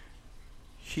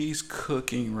 he's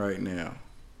cooking right now.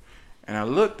 And I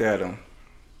looked at him,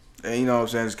 and you know what I'm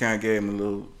saying, just kind of gave him a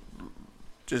little,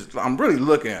 I'm really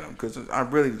looking at him because I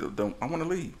really don't, I want to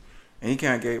leave. And he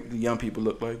kind of gave the young people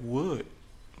look like, what?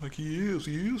 Like he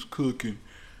is cooking.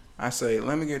 I say,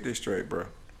 let me get this straight, bro.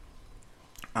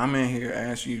 I'm in here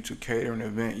asking you to cater an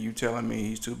event. You telling me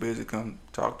he's too busy to come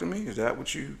talk to me? Is that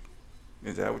what you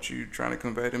trying to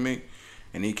convey to me?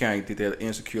 And he kind of did that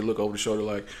insecure look over the shoulder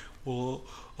like, well,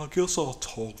 I guess I'll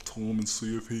talk to him and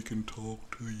see if he can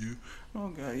talk to you.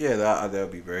 Okay, yeah, that'll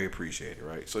be very appreciated,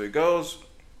 right? So he goes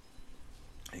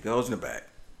in the back.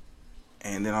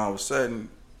 And then all of a sudden,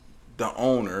 the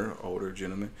owner, older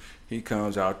gentleman, he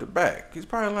comes out the back. He's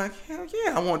probably like, hell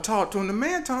yeah, I want to talk to him. The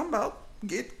man talking about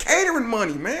get catering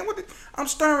money, man. I'm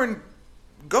stirring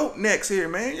goat necks here,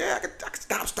 man. Yeah, I can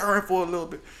stop stirring for a little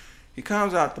bit. He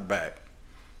comes out the back.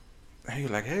 And he's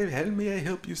like, hey, may I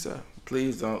help you, sir?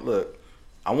 Please don't. Look,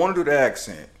 I want to do the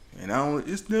accent. And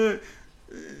it's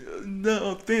not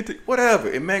authentic. Whatever.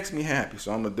 It makes me happy,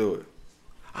 so I'm going to do it.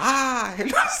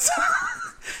 Hello, sir.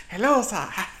 Hello, sir.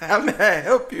 How may I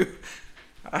help you?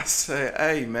 I say,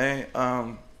 hey, man,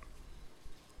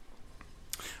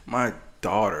 my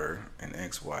daughter and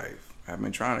ex-wife have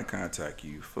been trying to contact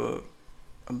you for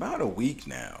about a week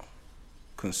now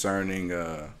concerning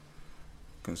you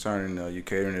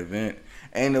catering an event.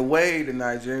 And the way the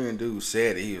Nigerian dude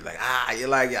said it, he was like, you're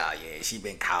like, yeah, she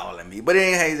been calling me. But it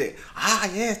ain't how he said,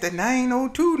 yes, the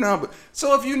 902 number.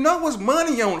 So if you know what's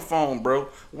money on the phone, bro,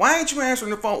 why ain't you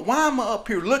answering the phone? Why am I up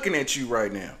here looking at you right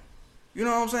now? You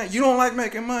know what I'm saying? You don't like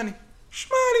making money.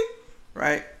 Shmoney.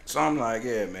 Right? So I'm like,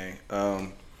 yeah, man.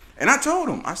 And I told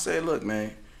him, I said, look,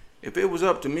 man, if it was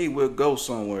up to me, we'll go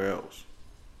somewhere else.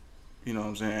 You know what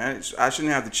I'm saying? I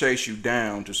shouldn't have to chase you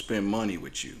down to spend money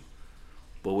with you.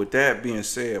 But with that being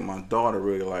said, my daughter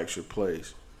really likes your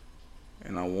place,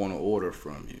 and I want to order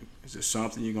from you. Is there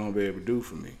something you're going to be able to do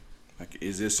for me? Like,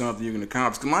 is this something you can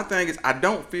accomplish? Because my thing is, I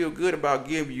don't feel good about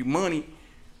giving you money,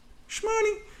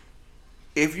 shmoney,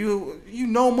 if you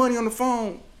know money on the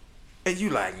phone, and you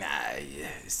like, nah,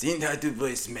 yeah, send her to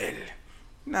voicemail.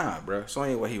 Nah, bro. So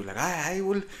anyway, he was like, I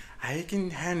can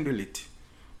handle it.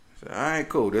 I said, all right,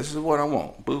 cool. This is what I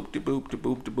want. Boop de boop de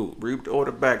boop de boop. Read the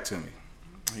order back to me.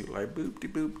 He was like, boop de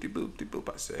boop de boop de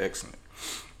boop. I said, excellent.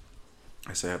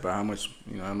 I said, about how much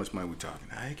money we talking?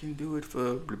 I can do it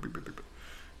for blah, blah, blah, blah.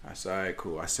 I said, all right,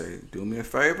 cool. I said, do me a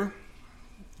favor.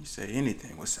 He said,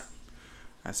 anything. What's up?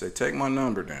 I said, take my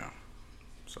number down.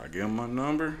 So I give him my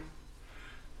number.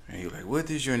 And he was like, what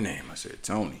is your name? I said,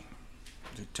 Tony.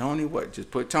 I said, Tony what?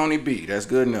 Just put Tony B. That's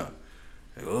good enough.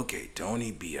 Like, okay,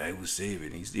 Tony B. I will save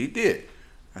it. He did.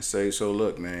 I say, so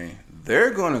look, man,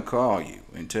 they're going to call you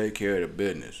and take care of the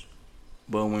business.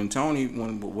 But when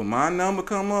my number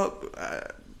come up,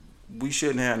 we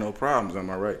shouldn't have no problems. Am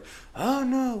I right? Oh,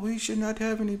 no, we should not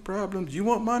have any problems. You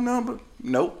want my number?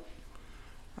 Nope.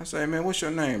 I say, man, what's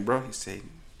your name, bro? He said,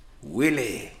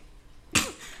 Willie.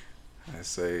 I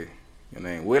say, your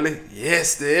name Willie?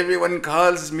 Yes, everyone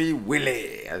calls me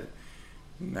Willie.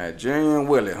 Nigerian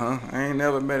Willie, huh? I ain't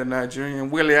never met a Nigerian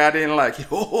Willie I didn't like.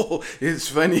 Oh, it's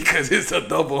funny because it's a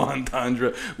double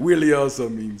entendre. Willie also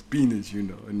means penis,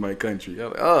 in my country.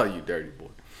 I'm like, oh, you dirty boy.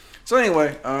 So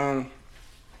anyway,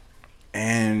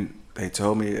 and they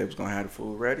told me they was going to have the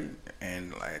food ready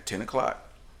and like at 10 o'clock.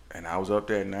 And I was up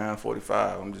there at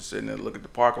 9:45. I'm just sitting there looking at the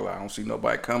parking lot. I don't see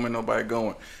nobody coming, nobody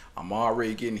going. I'm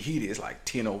already getting heated. It's like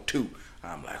 10:02.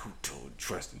 I'm like, who told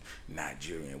trusting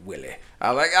Nigerian Willie?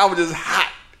 I was just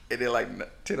hot. And then like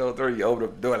 10:03, you open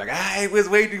up the door like, I was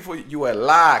waiting for you. You were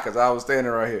lie because I was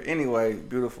standing right here. Anyway,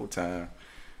 beautiful time.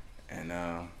 And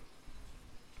that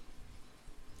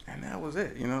was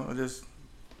it, just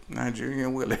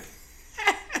Nigerian Willie.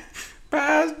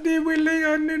 Pass the Willie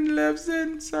on the left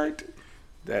hand side.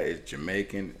 That is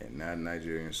Jamaican and not a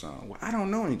Nigerian song. Well, I don't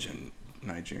know any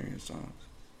Nigerian songs.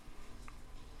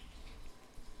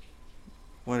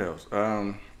 What else?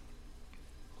 Yeah,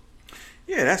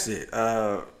 that's it.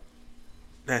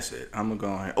 That's it. I'm gonna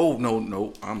go ahead. Oh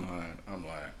no, I'm lying.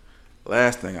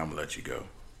 Last thing, I'm gonna let you go.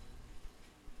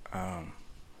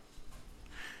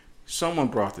 Someone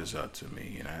brought this up to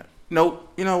me,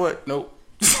 nope. You know what? Nope.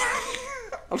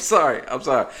 I'm sorry. I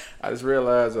just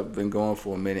realized I've been going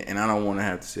for a minute, and I don't want to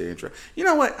have to say intro. You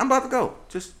know what? I'm about to go.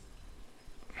 Just.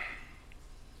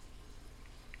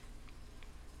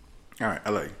 All right. I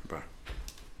love you. Bye.